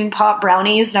vegan pop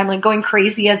brownies and I'm like going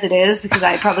crazy as it is because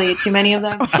I probably ate too many of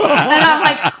them. And I'm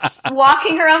like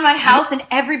walking around my house and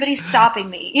everybody's stopping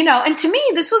me, you know, and to me,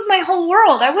 this was my whole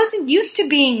world. I wasn't used to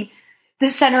being the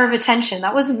center of attention.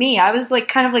 That wasn't me. I was like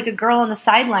kind of like a girl on the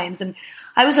sidelines. And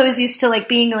I was always used to like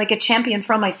being like a champion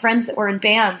for all my friends that were in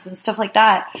bands and stuff like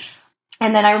that.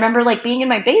 And then I remember like being in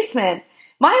my basement,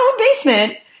 my own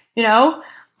basement, you know,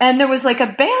 and there was like a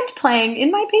band playing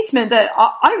in my basement that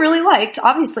I really liked.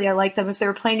 Obviously I liked them if they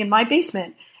were playing in my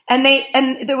basement. And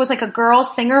there was like a girl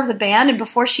singer of the band. And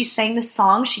before she sang this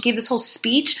song, she gave this whole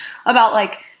speech about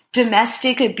like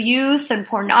domestic abuse and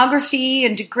pornography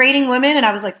and degrading women. And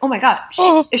I was like, oh my God,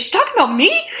 is she talking about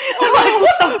me? I'm like,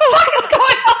 what the fuck is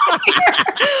going on here?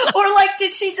 Or like,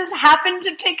 did she just happen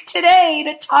to pick today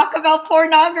to talk about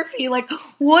pornography? Like,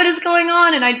 what is going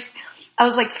on? And I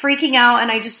was like freaking out. And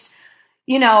I just,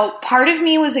 you know, part of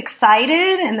me was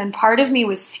excited and then part of me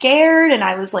was scared and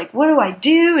I was like, what do I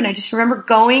do? And I just remember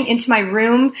going into my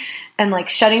room and like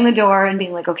shutting the door and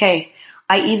being like, okay,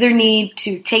 I either need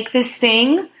to take this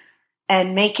thing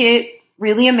and make it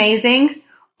really amazing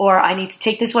or I need to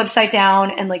take this website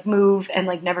down and like move and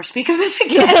like never speak of this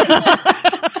again.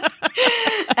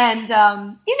 And,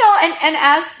 you know, and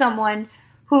as someone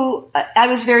who I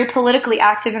was very politically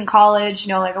active in college, you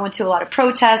know, like I went to a lot of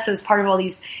protests. I was part of all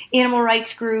these animal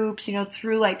rights groups, you know,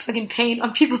 threw like fucking paint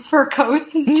on people's fur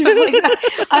coats and stuff like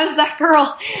that. I was that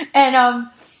girl. And,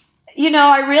 you know,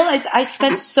 I realized I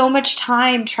spent so much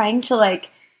time trying to like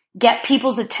get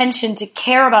people's attention to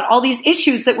care about all these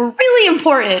issues that were really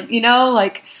important, you know,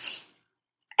 like,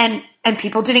 and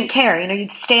people didn't care, you know,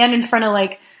 you'd stand in front of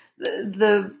like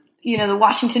the you know, the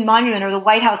Washington Monument or the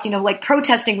White House, you know, like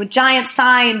protesting with giant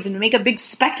signs and make a big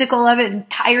spectacle of it and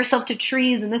tie yourself to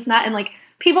trees and this and that. And like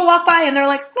people walk by and they're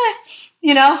like,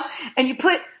 you know, and you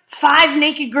put 5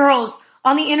 naked girls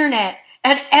on the internet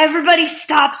and everybody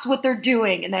stops what they're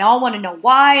doing and they all want to know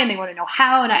why and they want to know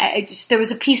how. And I just, there was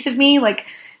a piece of me, like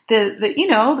the, you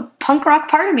know, the punk rock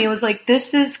part of me was like,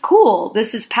 this is cool.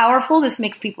 This is powerful. This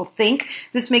makes people think.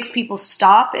 This makes people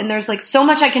stop. And there's like so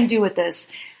much I can do with this.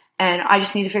 And I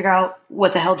just need to figure out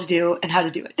what the hell to do and how to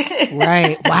do it.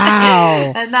 Right.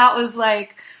 Wow. And that was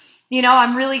like, you know,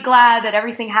 I'm really glad that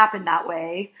everything happened that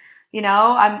way. You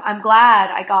know, I'm glad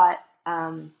I got,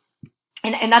 and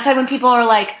that's why when people are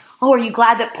like, oh, are you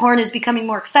glad that porn is becoming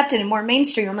more accepted and more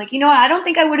mainstream? I'm like, you know what? I don't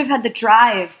think I would have had the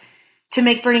drive to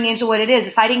make Burning Angel what it is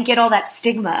if I didn't get all that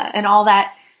stigma and all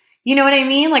that, you know what I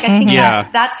mean? Like, I think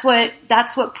that's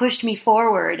what pushed me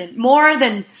forward, and more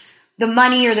than the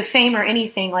money or the fame or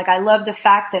anything. Like, I love the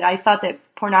fact that I thought that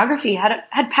pornography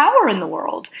had power in the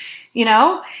world. You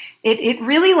know, it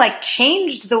really like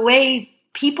changed the way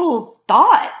people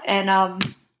thought. And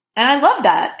I love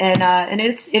that. And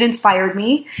it inspired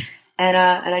me. And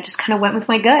I just kind of went with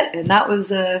my gut. And that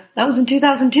was in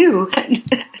 2002.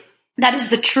 That is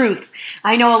the truth.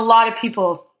 I know a lot of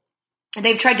people,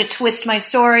 they've tried to twist my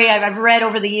story. I've read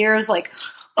over the years, like,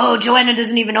 oh, Joanna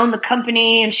doesn't even own the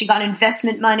company and she got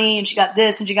investment money and she got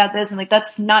this and she got this. And like,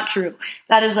 that's not true.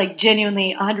 That is like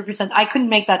genuinely 100%. I couldn't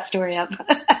make that story up.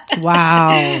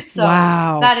 Wow. So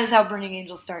that is how Burning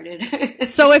Angel started.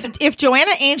 So if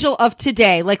Joanna Angel of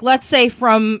today, like let's say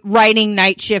from writing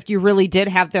Night Shift, you really did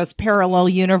have those parallel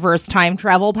universe time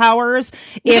travel powers.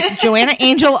 If Joanna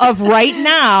Angel of right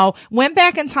now went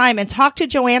back in time and talked to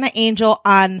Joanna Angel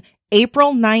on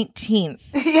April 19th,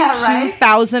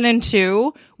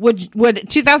 2002, would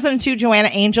 2002 Joanna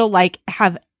Angel like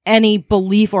have any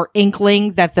belief or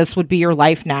inkling that this would be your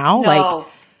life now? No,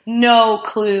 no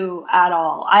clue at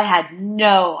all. I had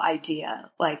no idea.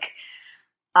 Like,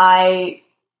 I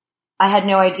had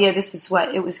no idea this is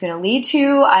what it was going to lead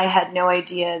to. I had no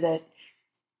idea that,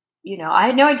 you know, I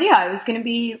had no idea I was going to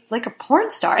be like a porn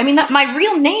star. I mean, my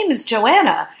real name is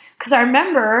Joanna, because I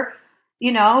remember,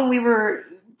 you know, we were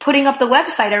putting up the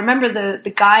website. I remember the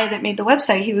guy that made the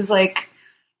website, he was like,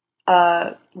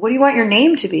 what do you want your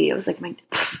name to be? I was like,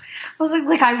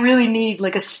 I really need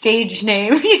like a stage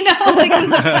name, you know, like it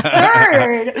was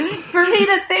absurd for me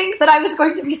to think that I was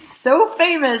going to be so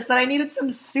famous that I needed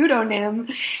some pseudonym.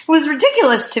 It was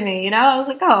ridiculous to me, you know. I was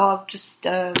like, oh, I'm just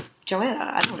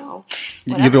Joanna. I don't know.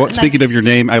 Whatever. You know what? Speaking of your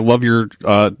name, I love your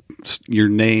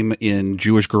name in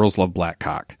Jewish Girls Love Black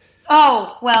Cock.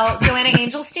 Oh, well, Joanna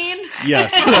Angelstein?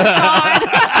 Yes.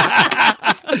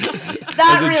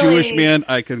 As a really, Jewish man,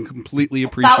 I can completely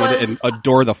appreciate it and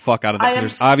adore the fuck out of that.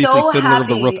 There's obviously so Fiddler of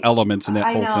the Roof elements in that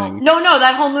whole thing. No,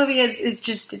 that whole movie is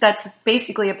just, that's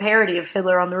basically a parody of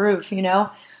Fiddler on the Roof, you know?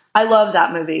 I love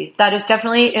that movie. That is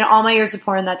definitely, in all my years of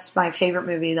porn, that's my favorite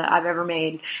movie that I've ever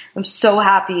made. I'm so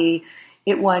happy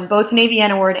it won both an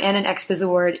AVN award and an XBiz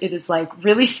award. It is, like,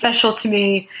 really special to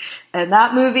me. And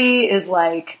that movie is,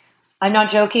 like, I'm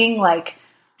not joking, like,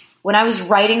 when I was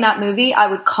writing that movie, I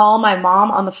would call my mom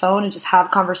on the phone and just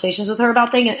have conversations with her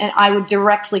about things, and I would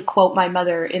directly quote my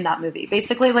mother in that movie.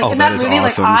 Basically, like in that movie,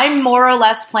 awesome. like I'm more or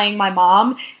less playing my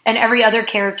mom, and every other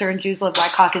character in Jews Love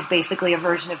Black Cock is basically a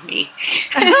version of me.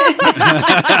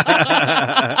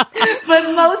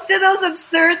 But most of those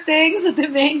absurd things that the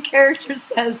main character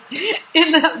says,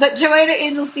 that Joanna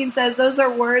Angelstein says, those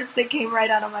are words that came right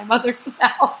out of my mother's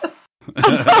mouth.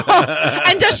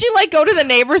 And does she like go to the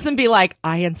neighbors and be like,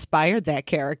 I inspired that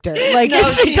character? Like, no,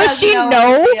 does she no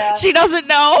know? Idea. She doesn't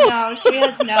know? No, she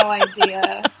has no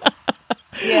idea.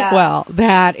 Yeah. Well,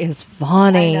 that is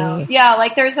funny. I know. Yeah,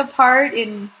 like there's a part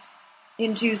in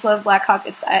Jews Love Black Hawk.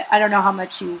 I don't know how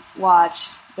much you watch,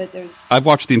 but there's. I've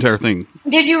watched the entire thing.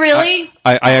 Did you really?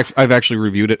 I've actually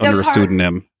reviewed it under a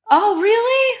pseudonym. Oh,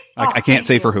 really? I can't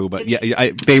say for who, but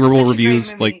favorable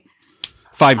reviews, like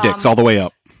 5 dicks all the way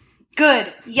up.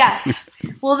 Good. Yes.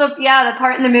 Well, the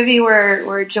part in the movie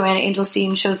where Joanna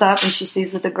Angelstein shows up and she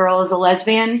sees that the girl is a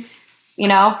lesbian, you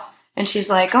know, and she's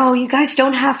like, "Oh, you guys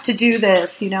don't have to do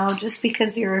this, you know, just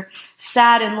because you're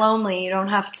sad and lonely, you don't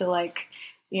have to like,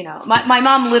 you know." My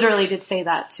mom literally did say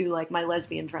that to like my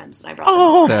lesbian friends, and I brought them.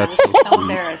 Oh, that's I was so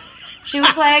embarrassed. She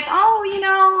was like, "Oh, you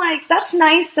know, like that's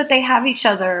nice that they have each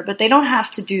other, but they don't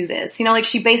have to do this." You know, like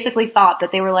she basically thought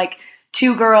that they were like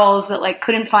 2 girls that like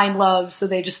couldn't find love, so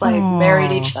they just like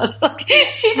married each other. Like,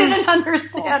 she didn't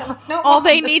understand. Like, no, all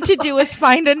they need to do is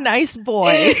find a nice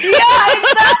boy. Yeah,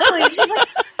 exactly. She's like,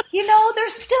 you know,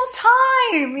 there's still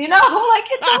time. You know, like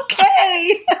it's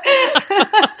okay.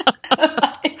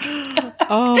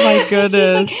 Oh my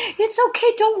goodness. Like, it's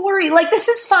okay, don't worry. Like, this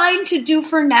is fine to do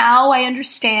for now. I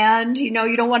understand. You know,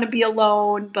 you don't want to be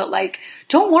alone, but like,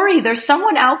 don't worry. There's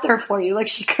someone out there for you. Like,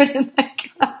 she couldn't,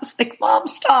 like, I was like, Mom,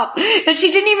 stop. And she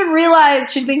didn't even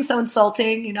realize she's being so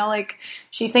insulting, you know, like,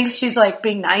 she thinks she's like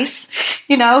being nice,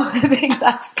 you know? I think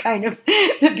that's kind of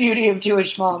the beauty of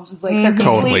Jewish moms is like, they're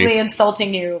completely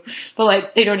insulting you, but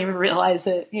like, they don't even realize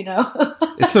it, you know?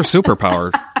 It's their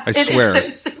superpower. I swear. It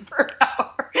is their superpower.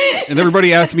 And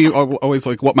everybody asks me always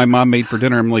like what my mom made for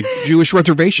dinner. I'm like, Jewish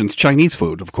reservations, Chinese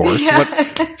food, of course. Yeah.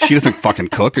 What? She doesn't fucking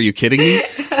cook. Are you kidding me?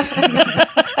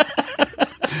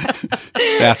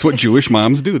 That's what Jewish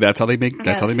moms do. That's how they make.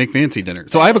 That's how they make fancy dinner.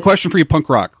 So I have a question for you, punk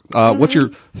rock. What's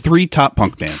your 3 top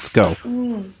punk bands? Go.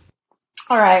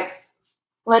 All right,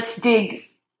 let's dig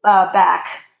back.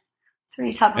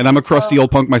 3 top. And I'm a crusty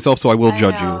old punk myself, so I will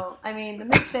judge you. I mean, the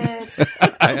Misfits.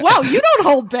 Wow, you don't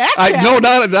hold back. No,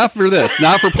 not for this.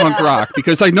 Not for punk rock,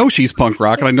 because I know she's punk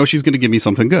rock, and I know she's going to give me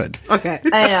something good. Okay.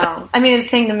 I know. I mean,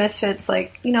 saying the Misfits,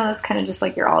 like, you know, that's kind of just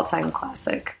like your all-time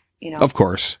classic. You know, Of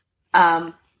course.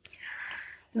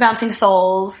 Bouncing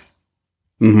Souls.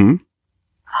 Mm-hmm.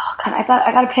 Oh God, I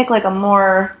gotta pick like a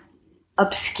more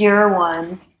obscure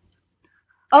one.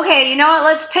 Okay, you know what?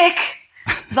 Let's pick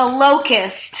The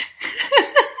Locust.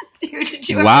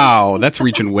 Wow, that's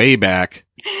reaching way back.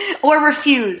 Or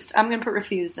Refused. I'm gonna put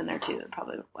Refused in there too.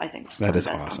 Probably, I think that is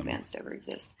the best awesome. punk bands to ever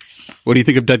exist. What do you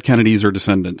think of Dead Kennedys or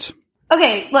Descendants?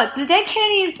 Okay, look, the Dead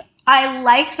Kennedys I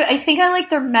liked, but I think I liked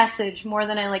their message more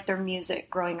than I liked their music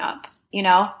growing up. You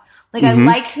know, like I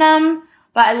liked them,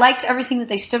 but I liked everything that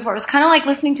they stood for. It was kind of like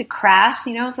listening to Crass.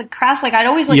 You know, it's like Crass. Like I'd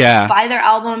always like buy their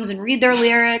albums and read their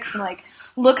lyrics and like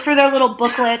look through their little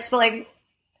booklets, but like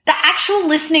the actual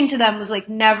listening to them was like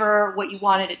never what you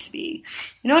wanted it to be.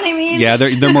 You know what I mean? Yeah,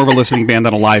 they're more of a listening band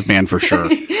than a live band for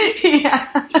sure. Yeah.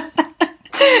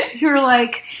 You're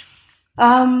like,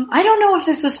 I don't know if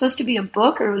this was supposed to be a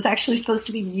book or it was actually supposed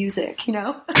to be music, you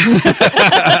know? But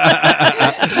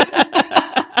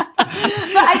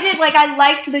I did, like, I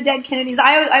liked the Dead Kennedys.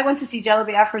 I went to see Jello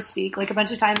Biafra speak, like, a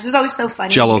bunch of times. It was always so funny.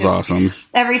 Jello's awesome.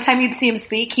 Every time you'd see him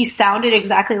speak, he sounded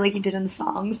exactly like he did in the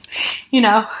songs, you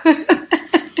know?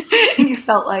 And you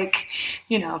felt like,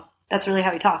 you know, that's really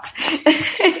how he talks.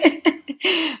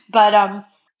 But I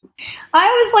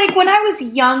was like, when I was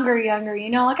younger, you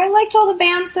know, like I liked all the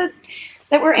bands that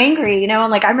were angry, you know, and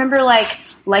like I remember like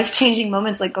life-changing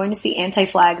moments, like going to see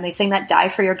Anti-Flag and they sang that "Die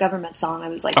for Your Government" song. I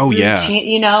was like,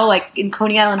 you know, like in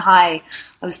Coney Island High,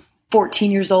 I was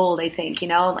 14 years old, I think, you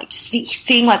know, like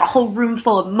seeing like a whole room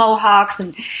full of mohawks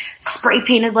and spray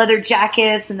painted leather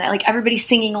jackets and that, like everybody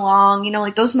singing along, you know,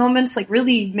 like those moments like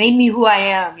really made me who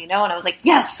I am, you know, and I was like,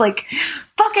 yes, like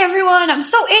fuck everyone. I'm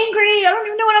so angry. I don't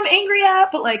even know what I'm angry at,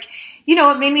 but like, you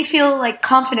know, it made me feel like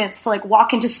confidence to like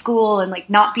walk into school and like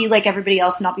not be like everybody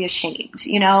else, not be ashamed,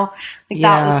 you know, like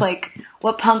that was like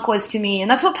what punk was to me.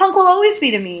 And that's what punk will always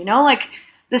be to me, you know, like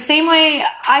the same way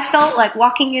I felt like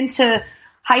walking into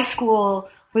high school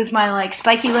with my like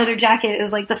spiky leather jacket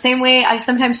is like the same way I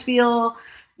sometimes feel,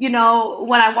 you know,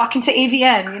 when I walk into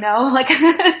AVN, you know, like,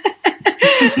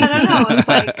 I don't know. It's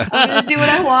like, I'm going to do what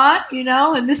I want, you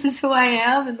know, and this is who I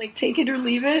am and like take it or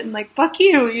leave it and like, fuck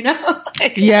you, you know?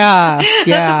 Like, that's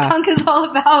what punk is all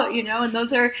about, you know, and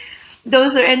those are,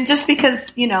 and just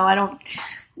because, you know, I don't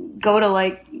go to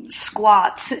like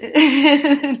squats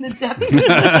in the depths to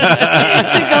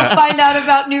go find out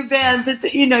about new bands.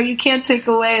 You know, you can't take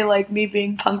away like me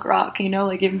being punk rock, you know,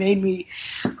 like it made me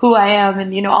who I am.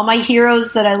 And, you know, all my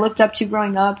heroes that I looked up to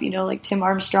growing up, you know, like Tim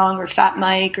Armstrong or Fat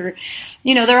Mike or,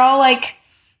 you know, they're all like,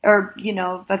 or, you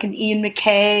know, fucking Ian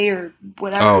McKay or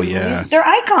whatever. Oh, yeah. They're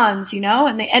icons, you know,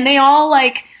 and they all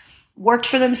like worked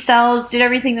for themselves, did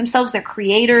everything themselves. They're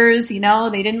creators, you know,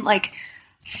 they didn't like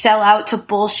sell out to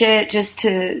bullshit just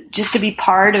to be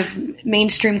part of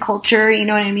mainstream culture. You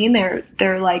know what I mean?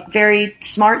 They're like very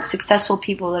smart, successful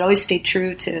people that always stay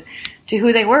true to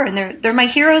who they were. And they're my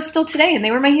heroes still today. And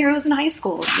they were my heroes in high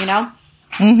school, you know?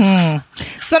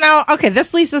 Mm-hmm. So now, okay,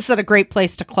 this leaves us at a great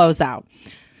place to close out.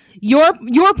 Your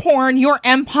porn, your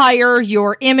empire,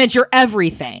 your image, your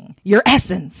everything, your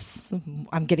essence.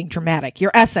 I'm getting dramatic.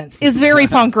 Your essence is very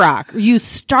punk rock.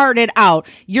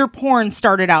 Your porn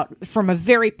started out from a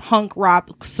very punk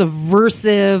rock,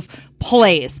 subversive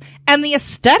place. And the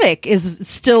aesthetic is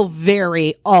still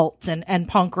very alt and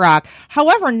punk rock.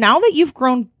 However, now that you've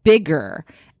grown bigger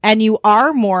and you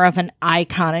are more of an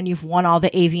icon and you've won all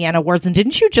the AVN awards, and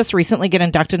didn't you just recently get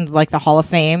inducted into like the Hall of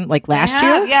Fame like last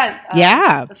year?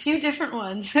 Yeah. A few different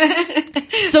ones.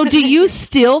 So do you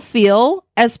still feel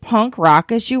as punk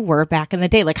rock as you were back in the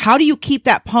day? Like, how do you keep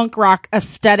that punk rock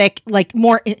aesthetic like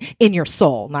more in your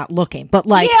soul, not looking, but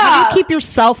like how do you keep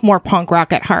yourself more punk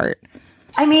rock at heart?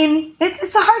 I mean,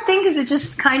 it's a hard thing because it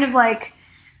just kind of like,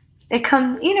 it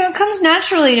comes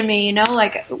naturally to me, you know,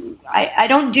 like I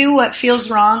don't do what feels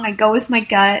wrong. I go with my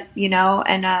gut, you know,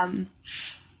 and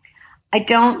I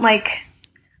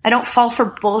don't fall for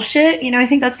bullshit. You know, I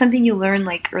think that's something you learn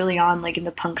like early on, like in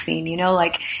the punk scene, you know,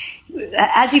 like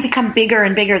as you become bigger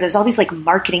and bigger, there's all these like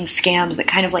marketing scams that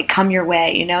kind of like come your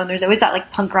way, you know, and there's always that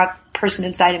like punk rock person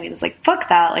inside of me that's like, fuck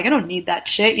that. Like, I don't need that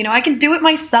shit. You know, I can do it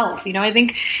myself. You know, I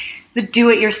think the do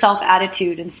it yourself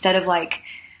attitude instead of like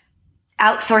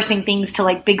outsourcing things to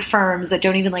like big firms that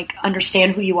don't even like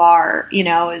understand who you are, you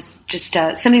know, is just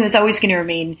something that's always going to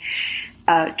remain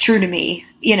true to me,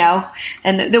 you know,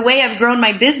 and the way I've grown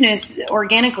my business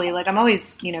organically, like I'm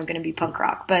always, you know, going to be punk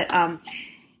rock, but,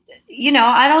 you know,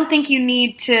 I don't think you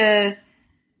need to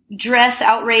dress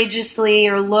outrageously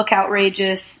or look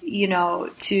outrageous, you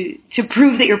know, to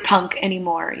prove that you're punk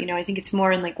anymore. You know, I think it's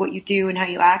more in like what you do and how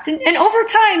you act. And over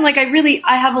time, like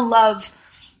I have a love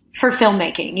for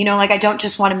filmmaking, you know, like I don't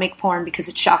just want to make porn because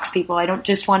it shocks people. I don't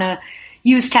just want to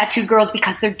use tattooed girls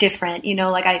because they're different, you know,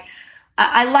 like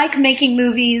I like making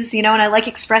movies, you know, and I like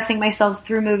expressing myself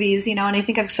through movies, you know, and I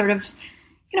think I've sort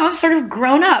of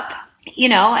grown up, you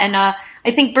know, and I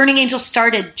think Burning Angel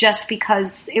started just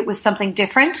because it was something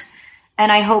different.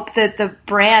 And I hope that the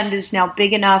brand is now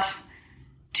big enough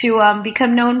to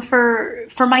become known for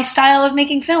my style of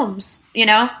making films, you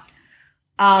know,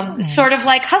 sort of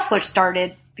like Hustler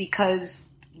started because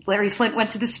Larry Flint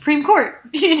went to the Supreme Court.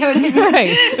 You know what I mean?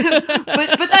 Right.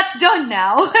 but that's done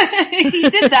now. He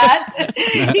did that.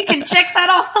 He can check that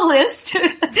off the list.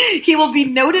 He will be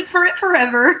noted for it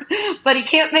forever, but he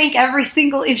can't make every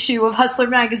single issue of Hustler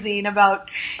magazine about,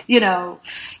 you know,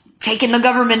 taking the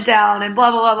government down and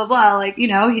blah, blah, blah, blah, blah. Like, you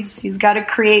know, he's got to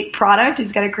create product.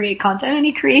 He's got to create content, and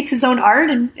he creates his own art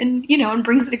and, you know, and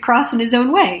brings it across in his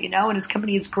own way, you know, and his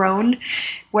company has grown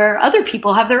where other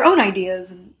people have their own ideas,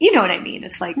 and you know what I mean?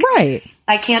 It's like, right.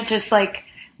 I can't just like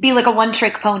be like a one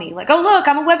trick pony. Like, oh, look,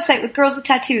 I'm a website with girls with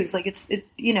tattoos. Like it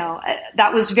you know,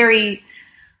 that was very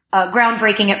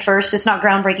groundbreaking at first. It's not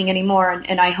groundbreaking anymore.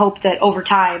 And I hope that over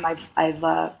time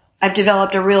I've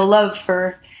developed a real love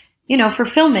for for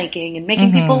filmmaking and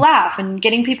making people laugh and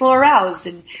getting people aroused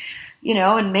and,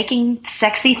 and making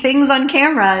sexy things on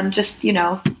camera and just,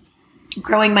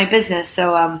 growing my business.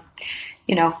 So,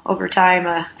 over time,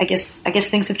 I guess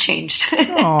things have changed.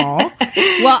 Aw.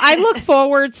 Well, I look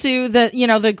forward to the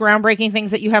groundbreaking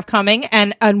things that you have coming.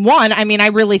 And one, I mean, I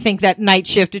really think that Night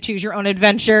Shift to Choose Your Own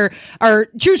Adventure or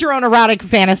Choose Your Own Erotic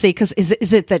Fantasy, because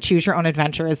is it that Choose Your Own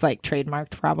Adventure is like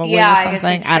trademarked probably or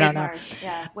something? I don't know.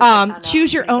 Yeah,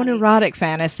 Choose Your Own Erotic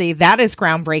Fantasy. That is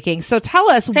groundbreaking. So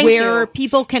tell us where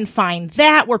people can find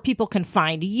that, where people can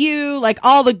find you, like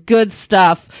all the good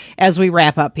stuff as we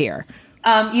wrap up here.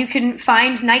 You can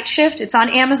find Night Shift. It's on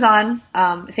Amazon.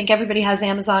 I think everybody has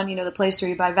Amazon, the place where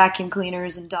you buy vacuum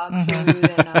cleaners and dog food.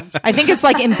 And, I think it's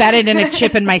like embedded in a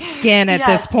chip in my skin at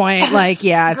this point. Like,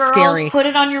 yeah, it's girls, scary. Put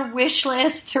it on your wish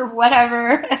list or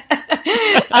whatever.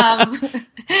 I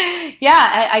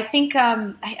think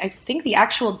the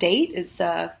actual date is,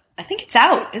 I think it's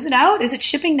out. Is it out? Is it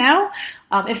shipping now?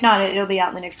 If not, it'll be out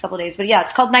in the next couple of days. But yeah,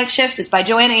 it's called Night Shift. It's by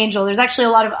Joanna Angel. There's actually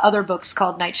a lot of other books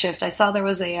called Night Shift. I saw there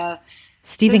was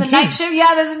Stephen King. Night Shift.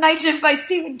 Yeah, there's a Night Shift by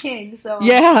Stephen King. So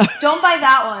yeah, don't buy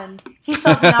that one. He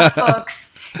sells enough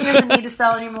books. He doesn't need to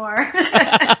sell anymore.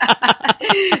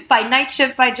 By Night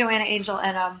Shift by Joanna Angel,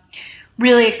 and I'm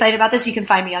really excited about this. You can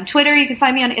find me on Twitter. You can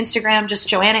find me on Instagram. Just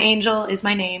Joanna Angel is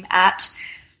my name, at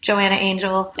Joanna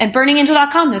Angel, and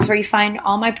burningangel.com. That's where you find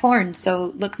all my porn.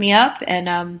 So look me up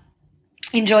and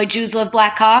enjoy Jews Love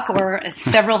Black Cock or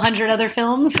several hundred other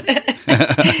films.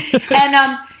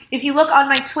 And if you look on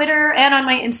my Twitter and on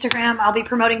my Instagram, I'll be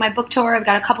promoting my book tour. I've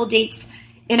got a couple dates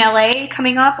in LA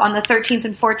coming up on the 13th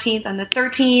and 14th. On the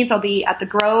 13th, I'll be at the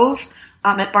Grove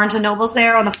at Barnes & Noble's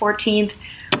there. On the 14th,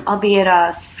 I'll be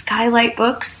at Skylight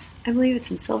Books. I believe it's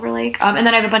in Silver Lake. And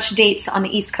then I have a bunch of dates on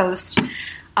the East Coast.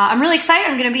 I'm really excited.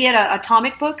 I'm going to be at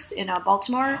Atomic Books in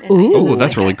Baltimore. Ooh,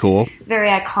 that's really cool. Very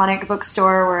iconic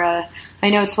bookstore where I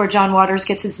know it's where John Waters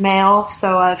gets his mail.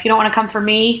 So if you don't want to come for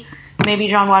me, maybe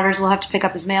John Waters will have to pick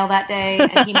up his mail that day,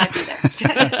 and he might be there.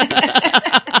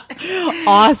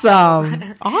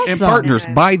 Awesome. And partners,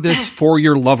 buy this for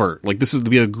your lover. Like, this would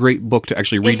be a great book to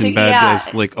actually read in bed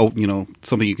as, like,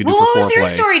 something you could do for foreplay. What was your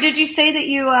story? Did you say that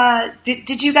you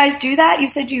did you guys do that? You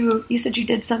said you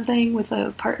did something with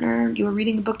a partner. You were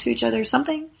reading a book to each other or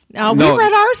something? No, we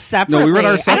read ours separately. No, we read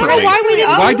ours separately. I don't know why we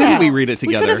didn't. Why didn't we read it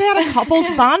together? We could have had a couples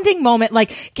bonding moment.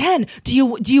 Like, Ken, do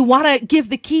you want to give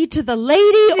the key to the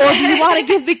lady, or do you want to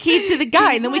give the key to the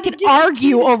guy? And then we can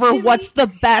argue over what's the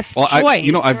best choice.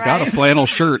 I've got a flannel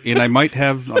shirt, and I might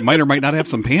or might not have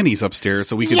some panties upstairs,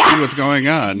 so we can see what's going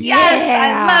on. Yes,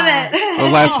 I love it. The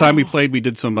last time we played, we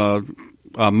did some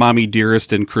Mommy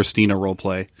Dearest and Christina role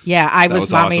play. Yeah, I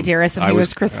was Mommy awesome. Dearest and he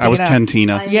was Christina. I was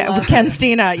Kentina.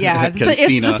 Kenstina. Yeah, this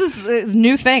is a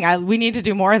new thing. We need to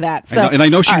do more of that. So, I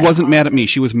know she wasn't mad at me.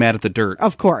 She was mad at the dirt.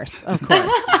 Of course.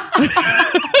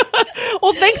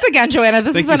 Well, thanks again, Joanna.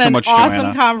 This has been an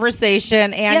awesome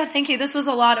conversation. And yeah, thank you. This was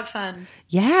a lot of fun.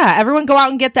 Yeah, everyone go out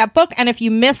and get that book. And if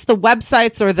you miss the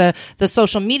websites or the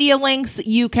social media links,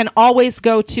 you can always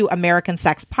go to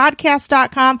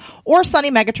AmericanSexPodcast.com or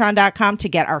SunnyMegatron.com to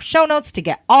get our show notes, to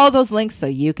get all those links so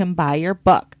you can buy your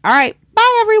book. All right.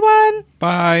 Bye, everyone.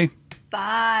 Bye.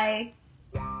 Bye.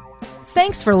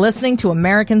 Thanks for listening to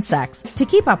American Sex. To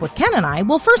keep up with Ken and I,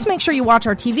 well, first make sure you watch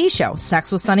our TV show,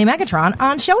 Sex with Sunny Megatron,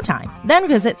 on Showtime. Then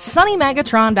visit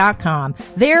SunnyMegatron.com.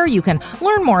 There you can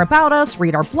learn more about us,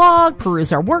 read our blog,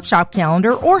 peruse our workshop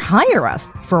calendar, or hire us.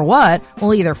 For what?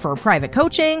 Well, either for private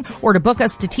coaching, or to book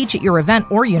us to teach at your event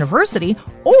or university,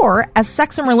 or as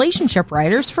sex and relationship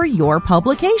writers for your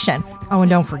publication. Oh, and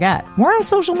don't forget, we're on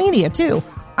social media, too.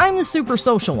 I'm the super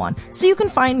social one, so you can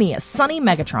find me as Sunny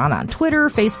Megatron on Twitter,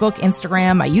 Facebook,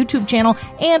 Instagram, my YouTube channel,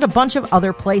 and a bunch of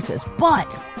other places. But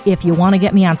if you want to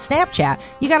get me on Snapchat,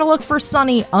 you gotta look for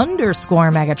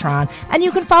Sunny_Megatron, and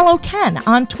you can follow Ken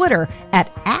on Twitter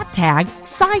at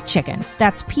 @SideChicken.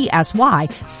 That's PSYCHICKEN.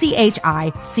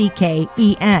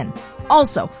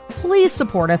 Also, please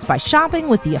support us by shopping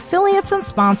with the affiliates and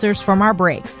sponsors from our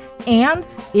breaks. And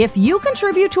if you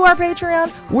contribute to our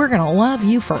Patreon, we're going to love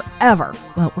you forever.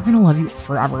 Well, we're going to love you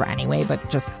forever anyway, but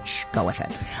just go with it.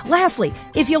 Lastly,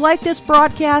 if you like this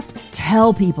broadcast,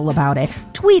 tell people about it.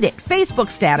 Tweet it, Facebook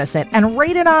status it, and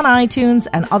rate it on iTunes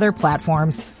and other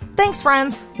platforms. Thanks,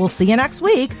 friends. We'll see you next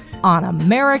week on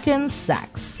American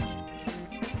Sex.